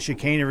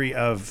chicanery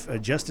of a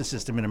justice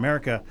system in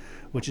America,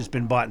 which has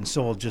been bought and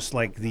sold just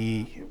like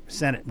the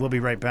Senate. We'll be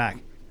right back.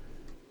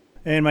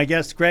 And my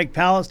guest, Greg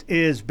Palast,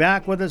 is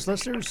back with us,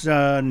 listeners,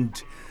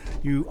 and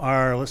you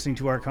are listening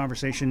to our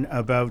conversation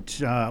about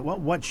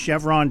what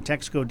Chevron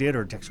Texaco did,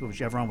 or Texaco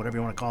Chevron, whatever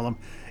you want to call them,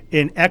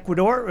 in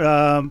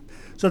Ecuador.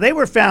 So they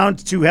were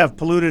found to have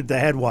polluted the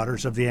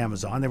headwaters of the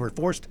Amazon. They were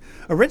forced.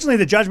 Originally,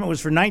 the judgment was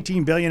for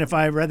 $19 billion, if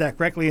I read that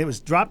correctly. It was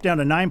dropped down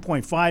to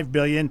 $9.5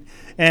 billion,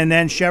 and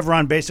then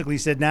Chevron basically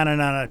said,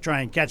 no,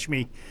 try and catch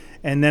me.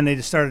 And then they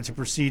just started to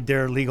proceed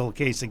their legal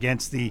case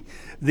against the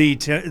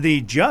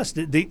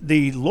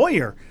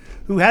lawyer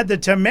who had the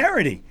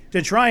temerity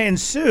to try and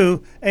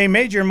sue a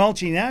major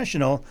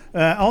multinational.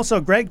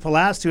 Also, Greg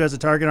Palast, who has a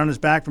target on his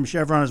back from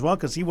Chevron as well,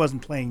 because he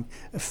wasn't playing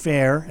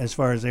fair as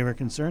far as they were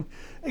concerned.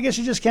 I guess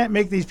you just can't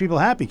make these people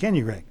happy, can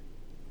you, Greg?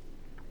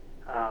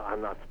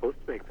 I'm not supposed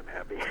to make them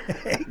happy.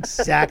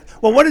 Exactly.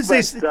 Well, what is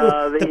this?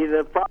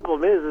 The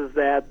problem is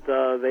that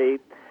they,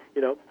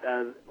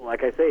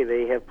 like I say,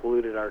 they have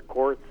polluted our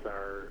courts,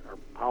 our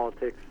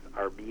politics,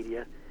 our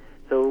media.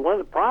 So one of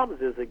the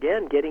problems is,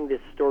 again, getting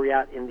this story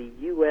out in the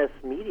U.S.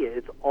 media.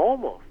 It's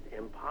almost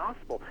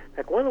impossible. In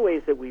fact, one of the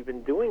ways that we've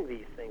been doing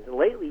these things, and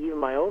lately even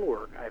my own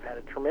work, I've had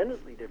a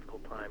tremendously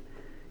difficult time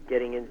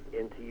getting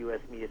into U.S.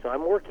 media. So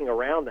I'm working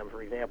around them.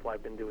 For example,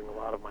 I've been doing a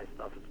lot of my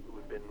stuff.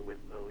 We've been with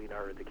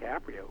Leonardo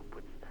DiCaprio.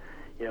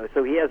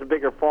 So he has a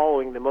bigger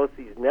following than most of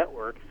these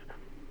networks.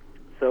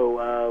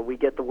 So we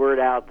get the word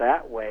out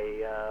that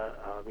way.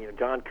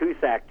 John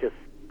Cusack just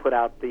put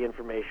out the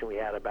information we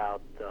had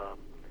about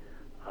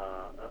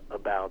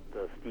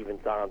Stephen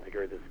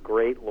Donziger, this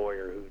great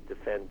lawyer who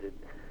defended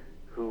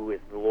who is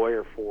the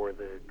lawyer for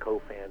the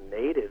Kofan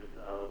natives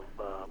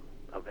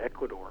of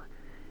Ecuador.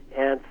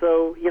 And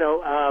so,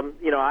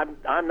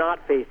 I'm not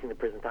facing the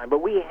prison time,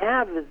 but we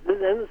have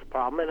this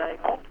problem, and I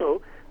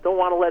also don't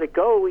want to let it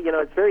go.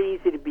 It's very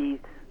easy to be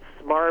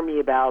smarmy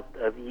about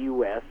the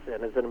U.S.,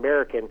 and as an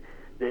American,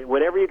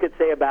 whatever you could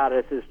say about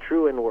us is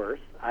true and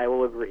worse. I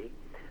will agree.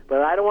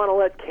 But I don't want to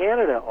let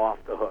Canada off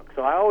the hook.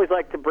 So I always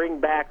like to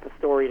bring back the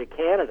story to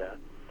Canada,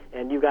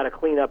 and you've got to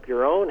clean up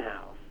your own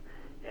house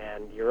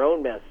and your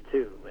own mess,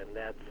 too. And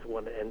that's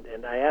one.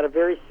 And I had a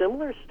very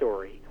similar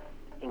story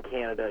in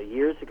Canada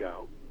years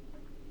ago.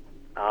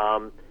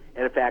 And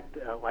in fact,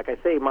 like I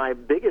say, my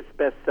biggest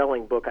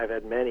best-selling book, I've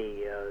had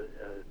many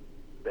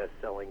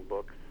best-selling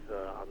books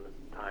on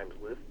the Times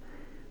list,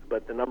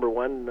 but the number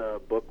one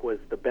book was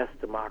The Best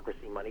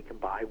Democracy Money Can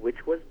Buy,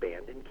 which was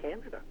banned in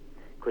Canada.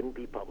 Couldn't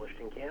be published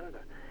in Canada.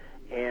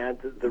 And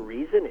the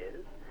reason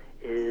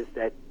is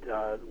that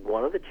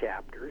one of the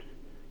chapters,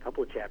 a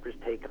couple of chapters,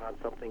 take on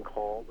something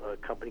called a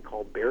company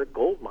called Barrick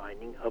Gold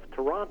Mining of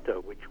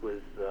Toronto, which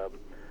was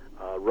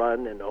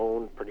run and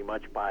owned pretty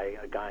much by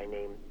a guy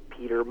named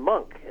Peter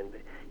Munk. And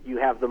you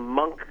have the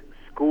Munk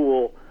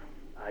School,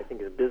 I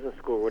think it's a business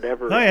school or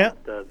whatever,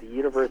 at the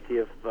University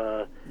of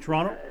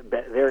Toronto.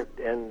 There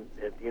and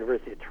at the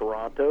University of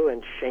Toronto.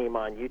 And shame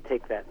on you,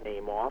 take that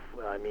name off.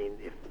 I mean,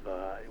 if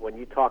when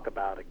you talk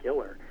about a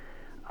killer.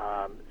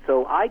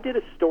 So I did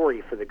a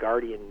story for the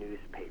Guardian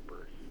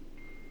newspapers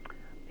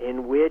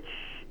in which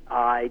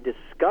I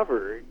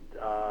discovered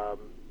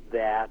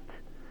that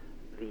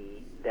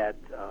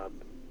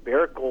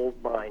Barrick Gold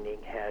Mining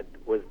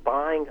was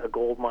buying a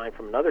gold mine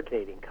from another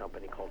Canadian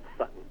company called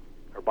Sutton,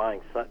 or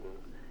buying Sutton,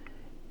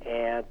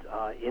 and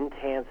in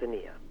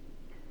Tanzania.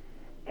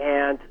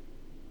 And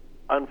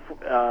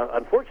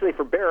unfortunately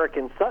for Barrick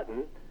and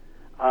Sutton,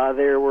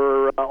 there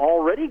were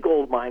already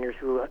gold miners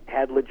who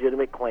had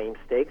legitimate claim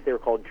stakes. They were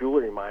called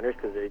jewelry miners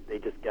because they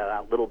just got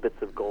out little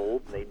bits of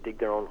gold, and they dig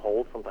their own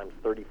holes, sometimes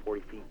 30,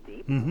 40 feet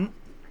deep. Mm-hmm.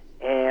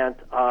 And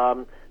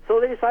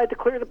so they decided to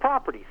clear the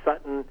property,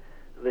 Sutton,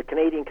 the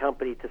Canadian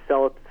company, to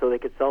sell it so they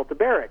could sell it to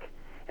Barrick.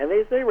 And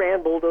they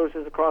ran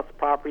bulldozers across the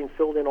property and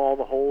filled in all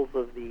the holes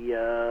of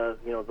the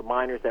the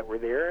miners that were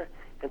there.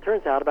 And it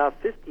turns out about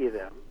 50 of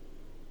them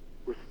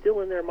were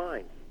still in their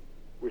mines.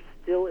 Were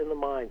still in the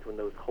mines when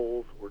those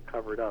holes were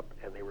covered up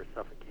and they were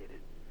suffocated.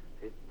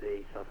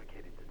 They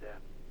suffocated to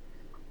death.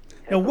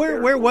 Now,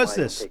 where was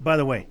this, by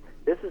the way?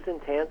 This is in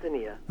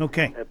Tanzania.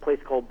 Okay. A place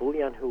called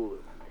Bulyanhulu.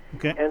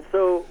 Okay. And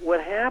so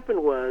what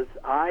happened was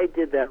I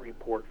did that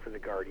report for The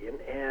Guardian,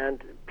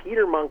 and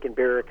Peter Munk and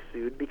Barrick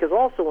sued because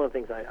also one of the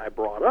things I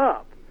brought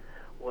up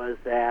was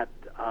that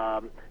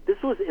this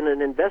was in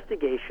an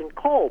investigation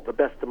called The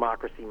Best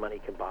Democracy Money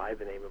Can Buy,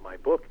 the name of my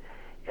book,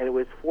 and it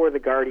was for The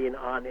Guardian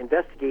on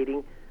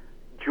investigating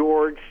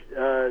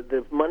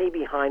the money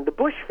behind the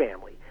Bush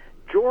family.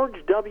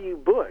 George W.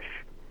 Bush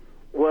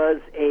was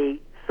a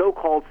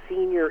so-called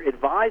senior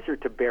advisor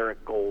to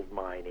Barrick Gold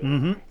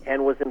Mining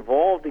and was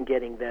involved in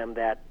getting them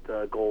that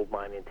gold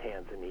mine in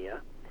Tanzania.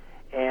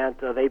 And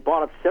they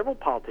bought up several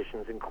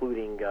politicians,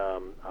 including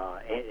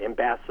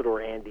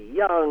Ambassador Andy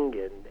Young,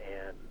 and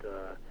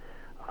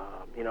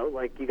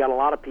like you got a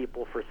lot of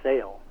people for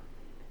sale,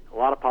 a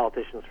lot of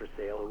politicians for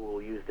sale who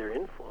will use their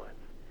influence.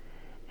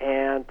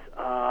 And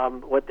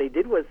what they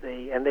did was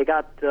they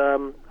got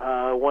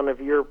one of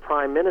your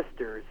prime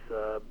ministers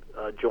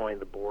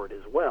joined the board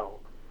as well.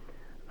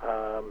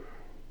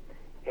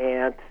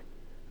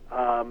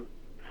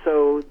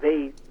 So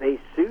they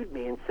sued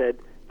me and said,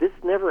 this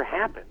never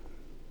happened.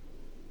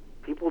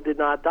 People did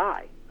not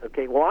die.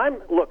 Okay, well,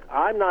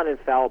 I'm not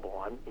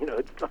infallible.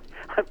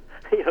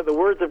 The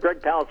words of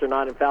Greg Palast are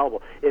not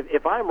infallible.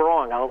 If I'm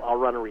wrong, I'll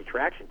run a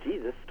retraction. Gee,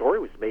 this story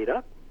was made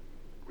up.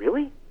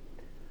 Really?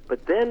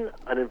 But then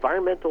an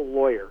environmental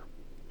lawyer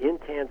in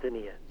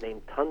Tanzania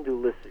named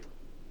Tundu Lissu,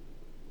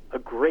 a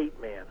great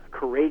man, a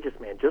courageous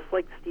man, just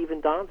like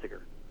Stephen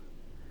Donziger,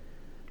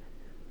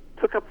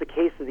 took up the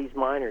case of these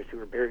miners who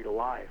were buried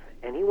alive,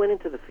 and he went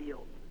into the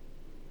field,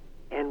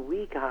 and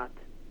we got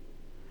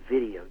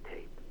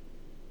videotape.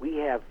 We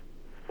have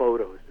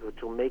photos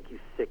which will make you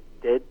sick,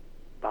 dead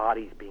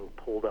bodies being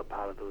pulled up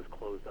out of those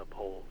closed-up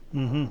holes.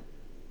 Mm-hmm.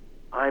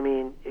 I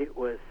mean, it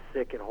was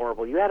sick and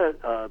horrible. You had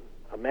a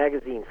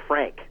magazine,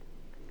 Frank,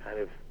 kind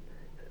of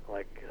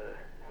like,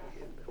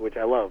 which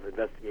I love,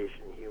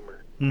 investigation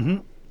humor. Mm-hmm.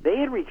 They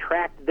had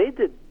retracted.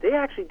 They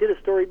actually did a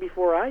story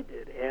before I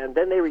did, and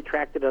then they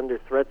retracted under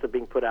threats of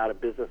being put out of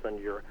business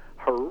under your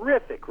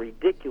horrific,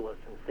 ridiculous,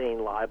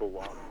 insane libel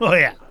law. Oh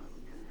yeah,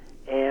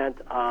 and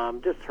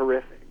just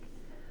horrific.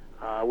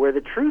 Where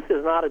the truth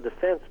is not a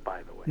defense,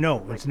 by the way.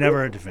 No, it's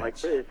never a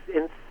defense. It's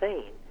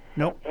insane.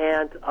 Nope.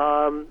 And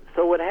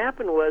so what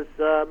happened was,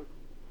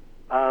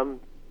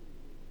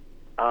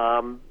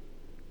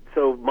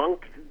 so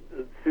Munk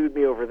sued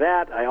me over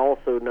that. I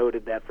also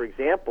noted that, for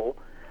example,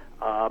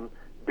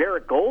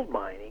 Barrick Gold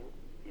Mining,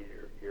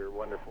 your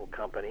wonderful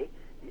company,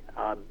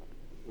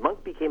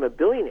 Munk became a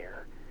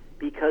billionaire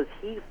because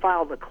he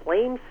filed a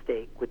claim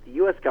stake with the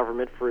U.S.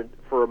 government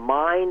for a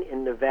mine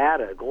in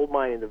Nevada, a gold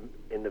mine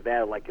in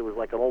Nevada, like it was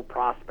like an old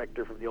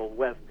prospector from the Old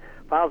West,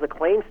 files a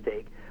claim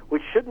stake,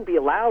 which shouldn't be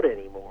allowed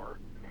anymore,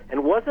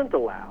 and wasn't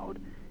allowed,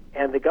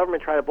 and the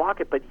government tried to block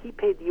it, but he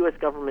paid the U.S.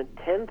 government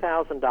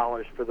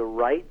 $10,000 for the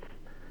rights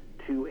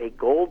to a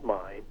gold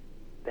mine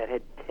that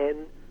had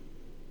 $10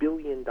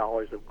 billion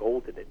of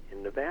gold in it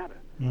in Nevada.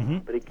 Mm-hmm.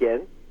 But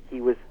again,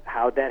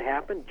 how'd that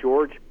happen?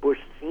 George Bush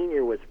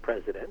Sr. was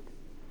president.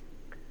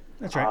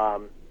 That's right.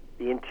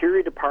 The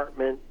Interior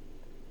Department,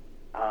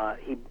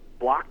 he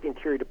blocked the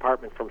Interior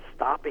Department from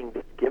stopping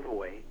this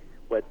giveaway.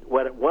 What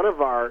one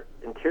of our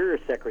Interior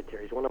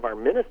secretaries, one of our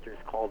ministers,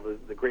 called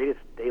the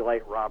greatest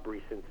daylight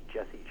robbery since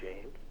Jesse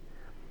James.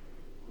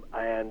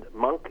 And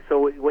Monk.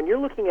 So when you're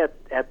looking at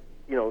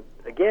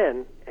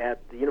again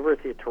at the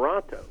University of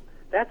Toronto,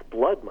 that's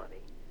blood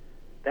money.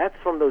 That's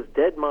from those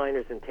dead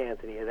miners in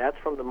Tanzania. That's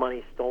from the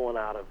money stolen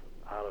out of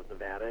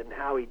Nevada. And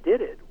how he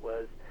did it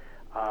was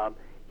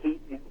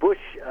Bush.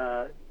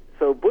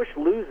 So Bush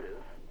loses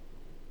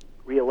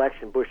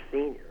re-election, Bush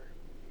Sr.,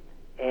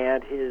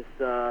 and his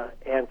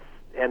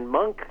and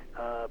Monk,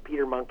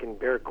 Peter Monk and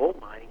Barrick Gold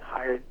Mining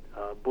hired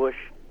Bush,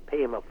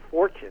 pay him a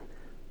fortune,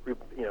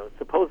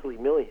 supposedly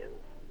millions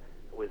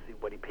was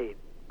what he paid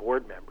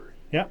board members.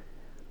 Yeah.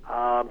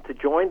 To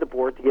join the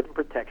board to give him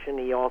protection.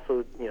 He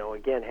also,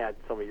 again had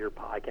some of your,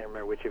 I can't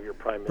remember which of your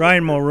prime ministers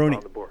Brian Mulroney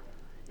on the board.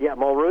 Yeah,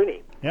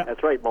 Mulroney. Yeah.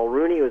 That's right.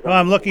 Mulroney was. Well,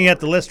 I'm looking at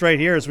the list right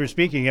here as we're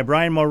speaking.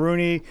 Brian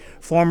Mulroney,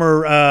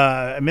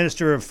 former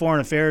Minister of Foreign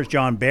Affairs,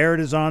 John Baird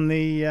is on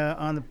the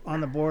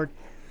on the board.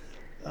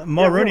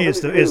 Mulroney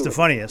is the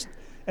funniest,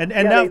 and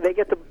now they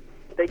get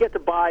to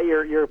buy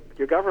your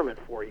government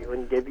for you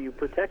and give you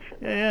protection.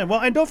 Yeah.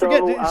 Well, and don't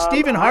forget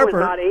Stephen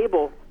Harper.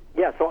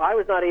 I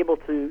was not able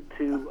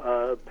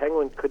to.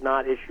 Penguin could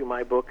not issue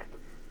my book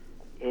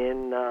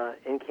in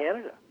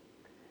Canada.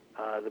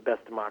 The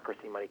Best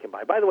Democracy Money Can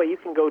Buy. By the way, you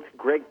can go to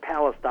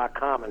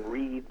gregpallas.com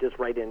and just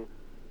write in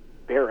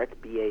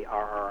Barrick,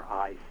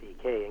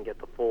 B-A-R-R-I-C-K, and get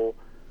the full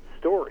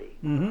story.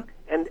 Mm-hmm.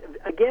 And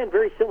again,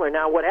 very similar.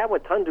 Now, what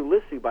happened with Tundu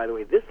Lissu, by the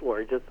way, this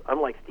lawyer, just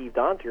unlike Steve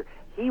Dontier,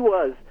 he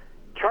was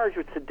charged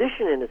with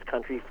sedition in his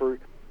country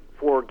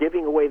for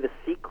giving away the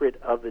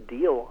secret of the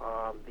deal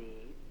on the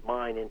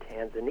mine in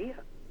Tanzania.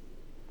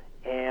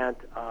 And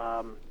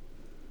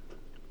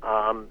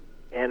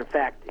in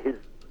fact, his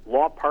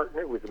law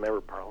partner, who was a member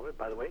of Parliament,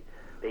 by the way,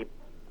 they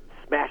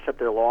smashed up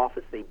their law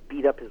office. They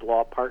beat up his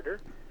law partner,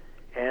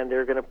 and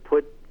they're going to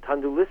put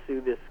Tundu Lissu,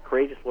 this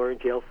courageous lawyer, in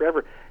jail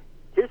forever.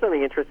 Here's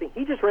something interesting.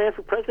 He just ran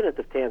for president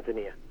of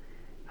Tanzania,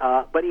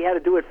 but he had to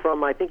do it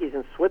from, I think he's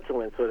in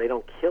Switzerland, so they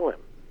don't kill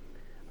him.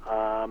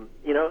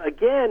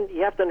 Again,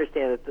 you have to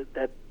understand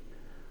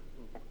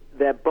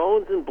that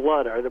bones and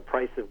blood are the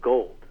price of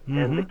gold, mm-hmm.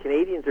 and the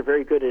Canadians are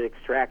very good at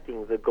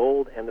extracting the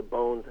gold and the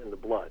bones and the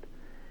blood.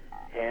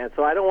 And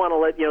so I don't want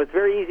to it's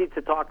very easy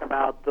to talk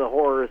about the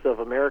horrors of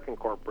American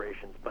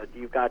corporations, but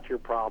you've got your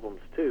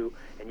problems too,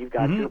 and you've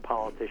got mm-hmm. your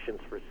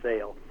politicians for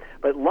sale.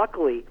 But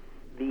luckily,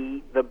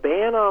 the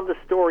ban on the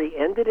story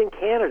ended in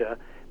Canada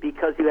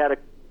because you had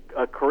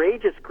a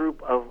courageous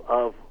group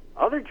of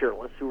other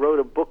journalists who wrote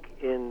a book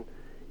in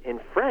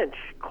French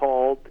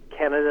called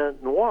Canada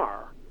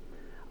Noir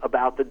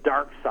about the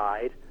dark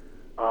side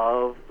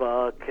of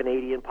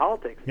Canadian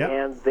politics. Yep.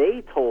 And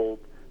they told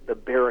the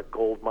Barrick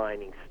gold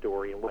mining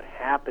story and what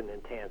happened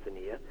in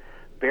Tanzania.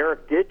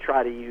 Barrick did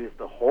try to use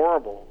the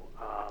horrible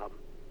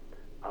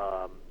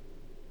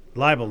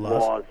libel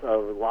laws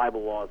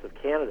of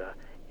Canada,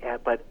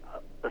 but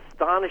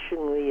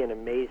astonishingly and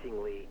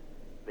amazingly,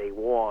 they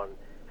won,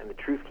 and the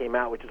truth came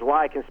out, which is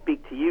why I can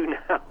speak to you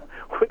now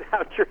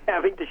without your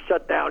having to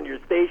shut down your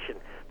station,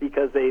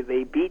 because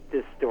they beat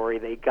this story,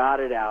 they got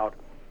it out,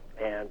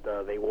 and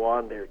they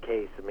won their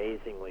case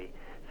amazingly.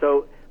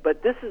 So,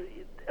 but this is,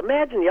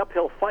 imagine the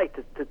uphill fight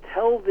to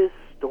tell this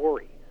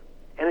story.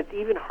 And it's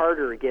even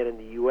harder again in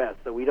the U.S.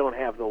 So we don't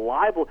have the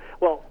libel.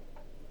 Well,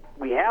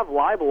 we have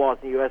libel laws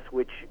in the U.S.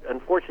 which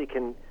unfortunately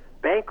can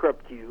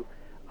bankrupt you.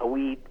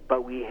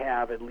 But we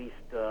have at least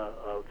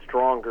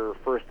stronger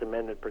First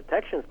Amendment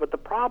protections. But the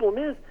problem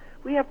is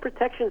we have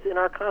protections in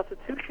our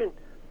Constitution.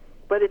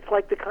 But it's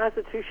like the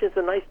Constitution is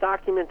a nice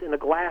document in a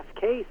glass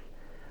case.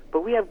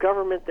 But we have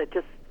government that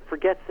just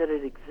forgets that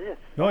it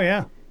exists. Oh,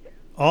 yeah.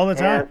 All the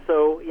time. And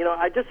so,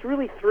 I'm just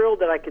really thrilled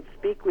that I could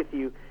speak with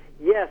you.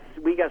 Yes,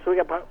 we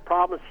got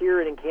problems here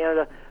and in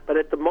Canada, but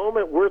at the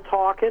moment we're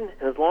talking,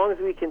 and as long as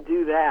we can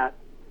do that,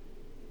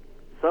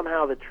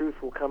 somehow the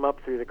truth will come up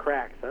through the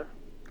cracks, huh?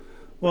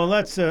 Well,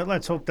 let's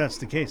hope that's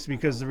the case,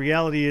 because the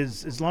reality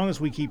is, as long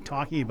as we keep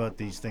talking about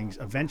these things,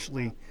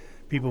 eventually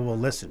people will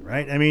listen,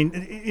 right? I mean,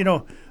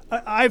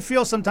 I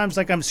feel sometimes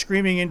like I'm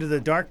screaming into the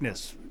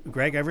darkness,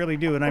 Greg. I really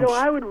do, and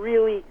I would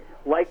really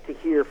like to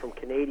hear from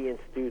Canadian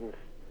students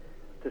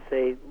to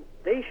say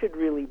they should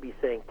really be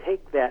saying,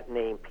 take that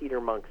name, Peter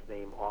Monk's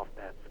name, off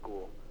that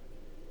school.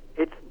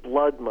 It's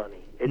blood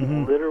money. It's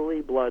mm-hmm.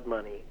 literally blood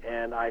money,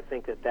 and I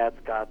think that's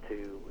got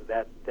to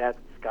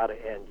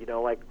end.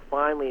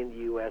 Finally in the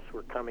U.S.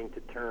 we're coming to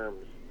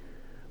terms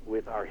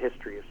with our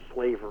history of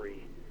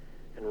slavery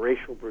and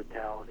racial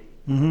brutality.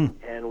 Mm-hmm.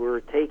 And we're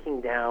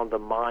taking down the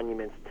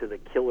monuments to the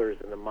killers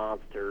and the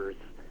monsters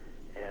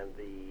and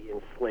the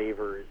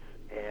enslavers.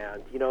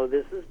 And,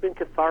 this has been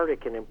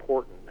cathartic and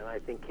important. And I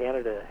think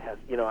Canada has,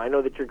 I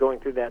know that you're going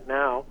through that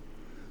now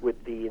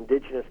with the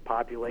indigenous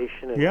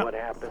population and Yep. what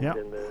happened Yep.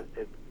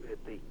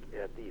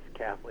 at these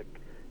Catholic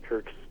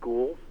Church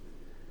schools,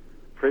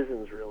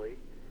 prisons really.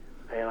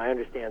 And I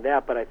understand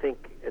that, but I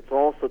think it's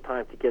also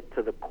time to get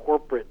to the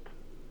corporate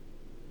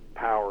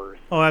powers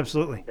Oh,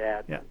 absolutely.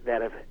 that Yeah.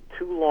 that have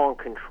too long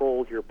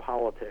controlled your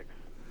politics.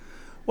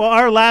 Well,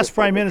 our last Just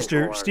Prime like the Minister,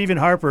 control Stephen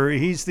Harper,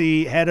 he's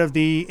the head of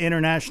the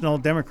International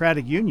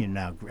Democratic Union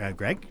now,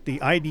 Greg, the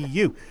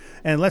IDU.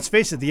 And let's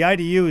face it, the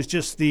IDU is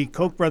just the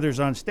Koch brothers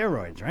on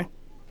steroids, right?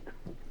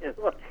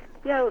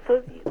 Yeah,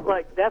 so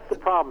like that's the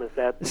problem is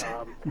that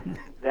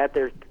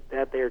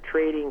that they're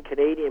trading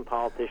Canadian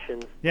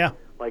politicians Yeah.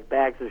 like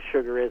bags of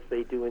sugar as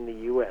they do in the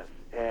U.S.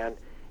 and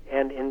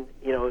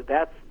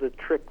that's the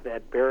trick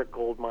that Barrick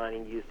Gold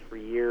Mining used for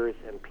years,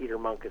 and Peter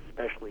Monk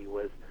especially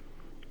was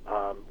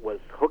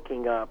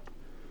hooking up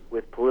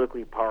with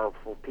politically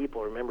powerful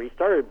people. Remember, he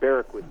started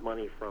Barrick with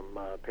money from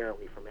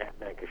apparently from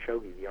Atman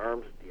Khashoggi, the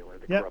arms dealer,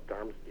 the Yep. corrupt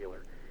arms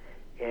dealer,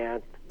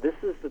 and this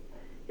is the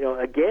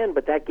again,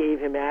 but that gave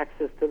him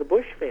access to the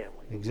Bush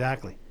family.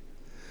 Exactly.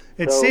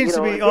 It So, seems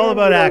to be again, all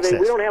about access.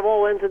 We don't have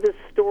all ends of this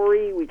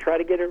story. We try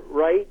to get it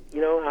right.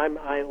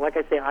 Like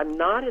I say, I'm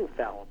not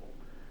infallible,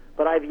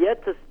 but I've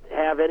yet to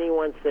have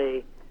anyone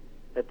say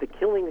that the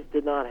killings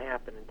did not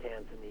happen in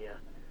Tanzania.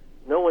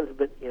 No one's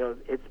been,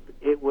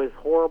 it was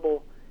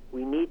horrible.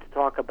 We need to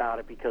talk about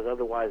it because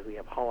otherwise we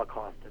have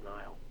Holocaust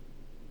denial.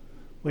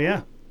 Well,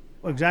 yeah,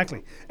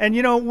 exactly. And,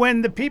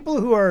 when the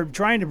people who are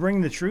trying to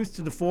bring the truth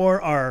to the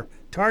fore are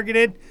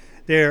targeted,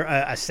 they're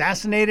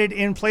assassinated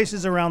in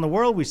places around the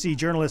world. We see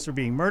journalists are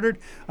being murdered.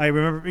 I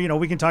remember,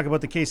 we can talk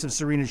about the case of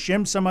Serena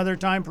Shim some other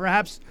time,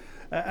 perhaps.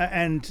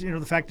 And,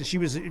 the fact that she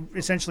was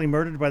essentially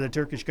murdered by the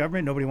Turkish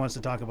government. Nobody wants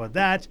to talk about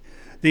that.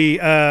 The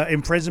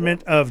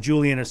imprisonment of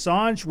Julian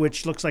Assange,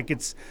 which looks like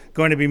it's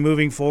going to be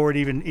moving forward,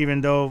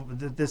 even though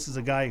this is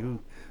a guy who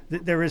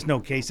there is no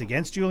case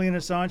against Julian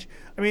Assange.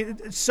 I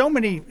mean, so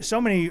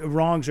many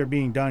wrongs are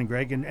being done,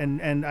 Greg,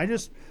 and I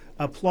just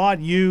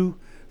applaud you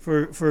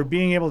for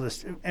being able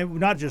to, and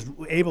not just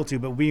able to,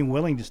 but being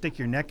willing to stick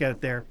your neck out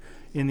there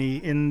in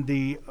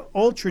the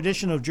old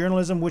tradition of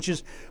journalism, which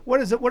is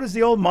what is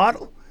the old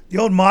model? The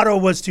old motto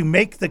was to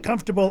make the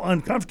comfortable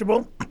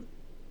uncomfortable,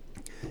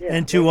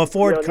 and to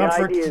afford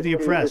comfort to the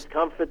oppressed. To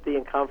comfort the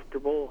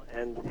uncomfortable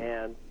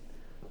and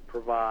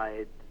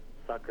provide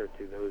succor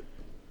to those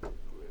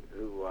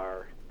who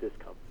are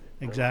discomforted.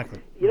 Exactly.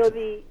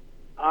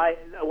 I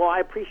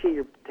appreciate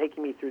your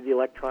taking me through the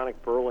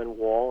electronic Berlin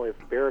Wall. If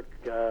Barrick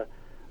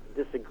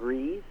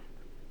disagrees,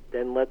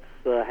 then let's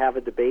have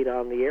a debate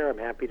on the air. I'm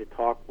happy to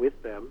talk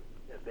with them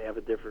if they have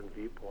a different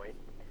viewpoint.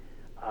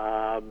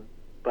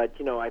 But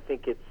I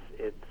think it's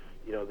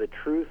the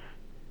truth.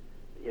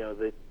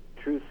 The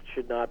truth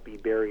should not be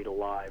buried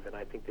alive, and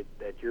I think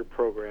that your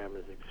program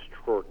is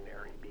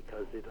extraordinary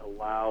because it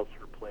allows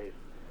for a place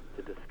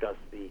to discuss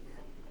the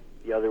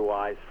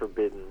otherwise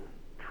forbidden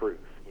truth,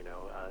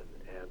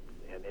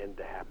 and end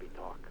the happy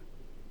talk.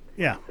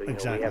 Yeah, So,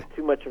 exactly. We have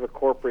too much of a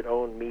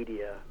corporate-owned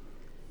media,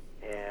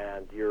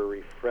 and you're a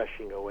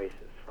refreshing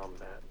oasis from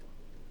that.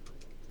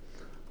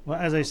 Well,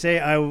 as I say,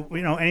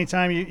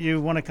 anytime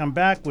you want to come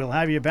back, we'll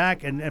have you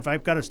back. And if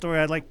I've got a story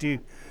I'd like to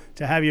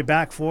have you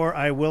back for,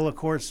 I will, of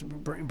course,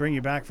 bring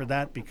you back for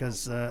that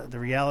because the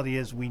reality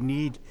is we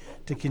need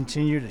to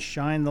continue to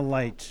shine the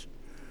light.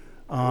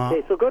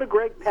 Okay, so go to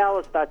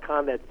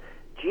gregpalast.com. That's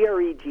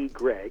G-R-E-G,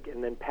 Greg,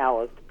 and then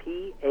Palast,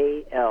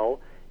 P-A-L-A-S-T.com.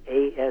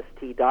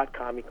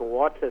 You can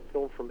watch that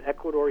film from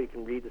Ecuador. You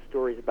can read the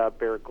stories about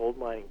Barrick Gold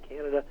Mine in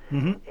Canada.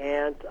 Mm-hmm.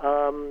 And,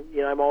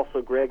 I'm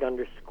also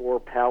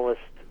Greg_Palast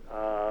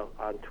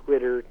on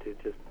Twitter to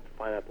just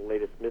find out the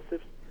latest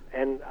missives.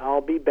 And I'll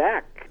be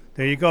back.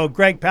 There you go,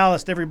 Greg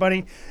Palast,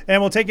 everybody.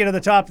 And we'll take you to the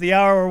top of the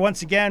hour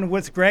once again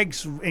with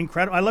Greg's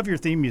incredible... I love your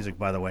theme music,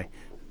 by the way.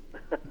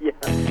 Yeah,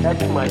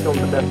 that's my film,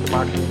 The Best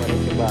Democracy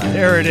Money Can Buy.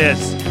 There it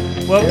is.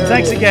 Well,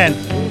 thanks again.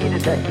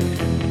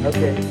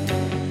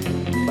 Okay.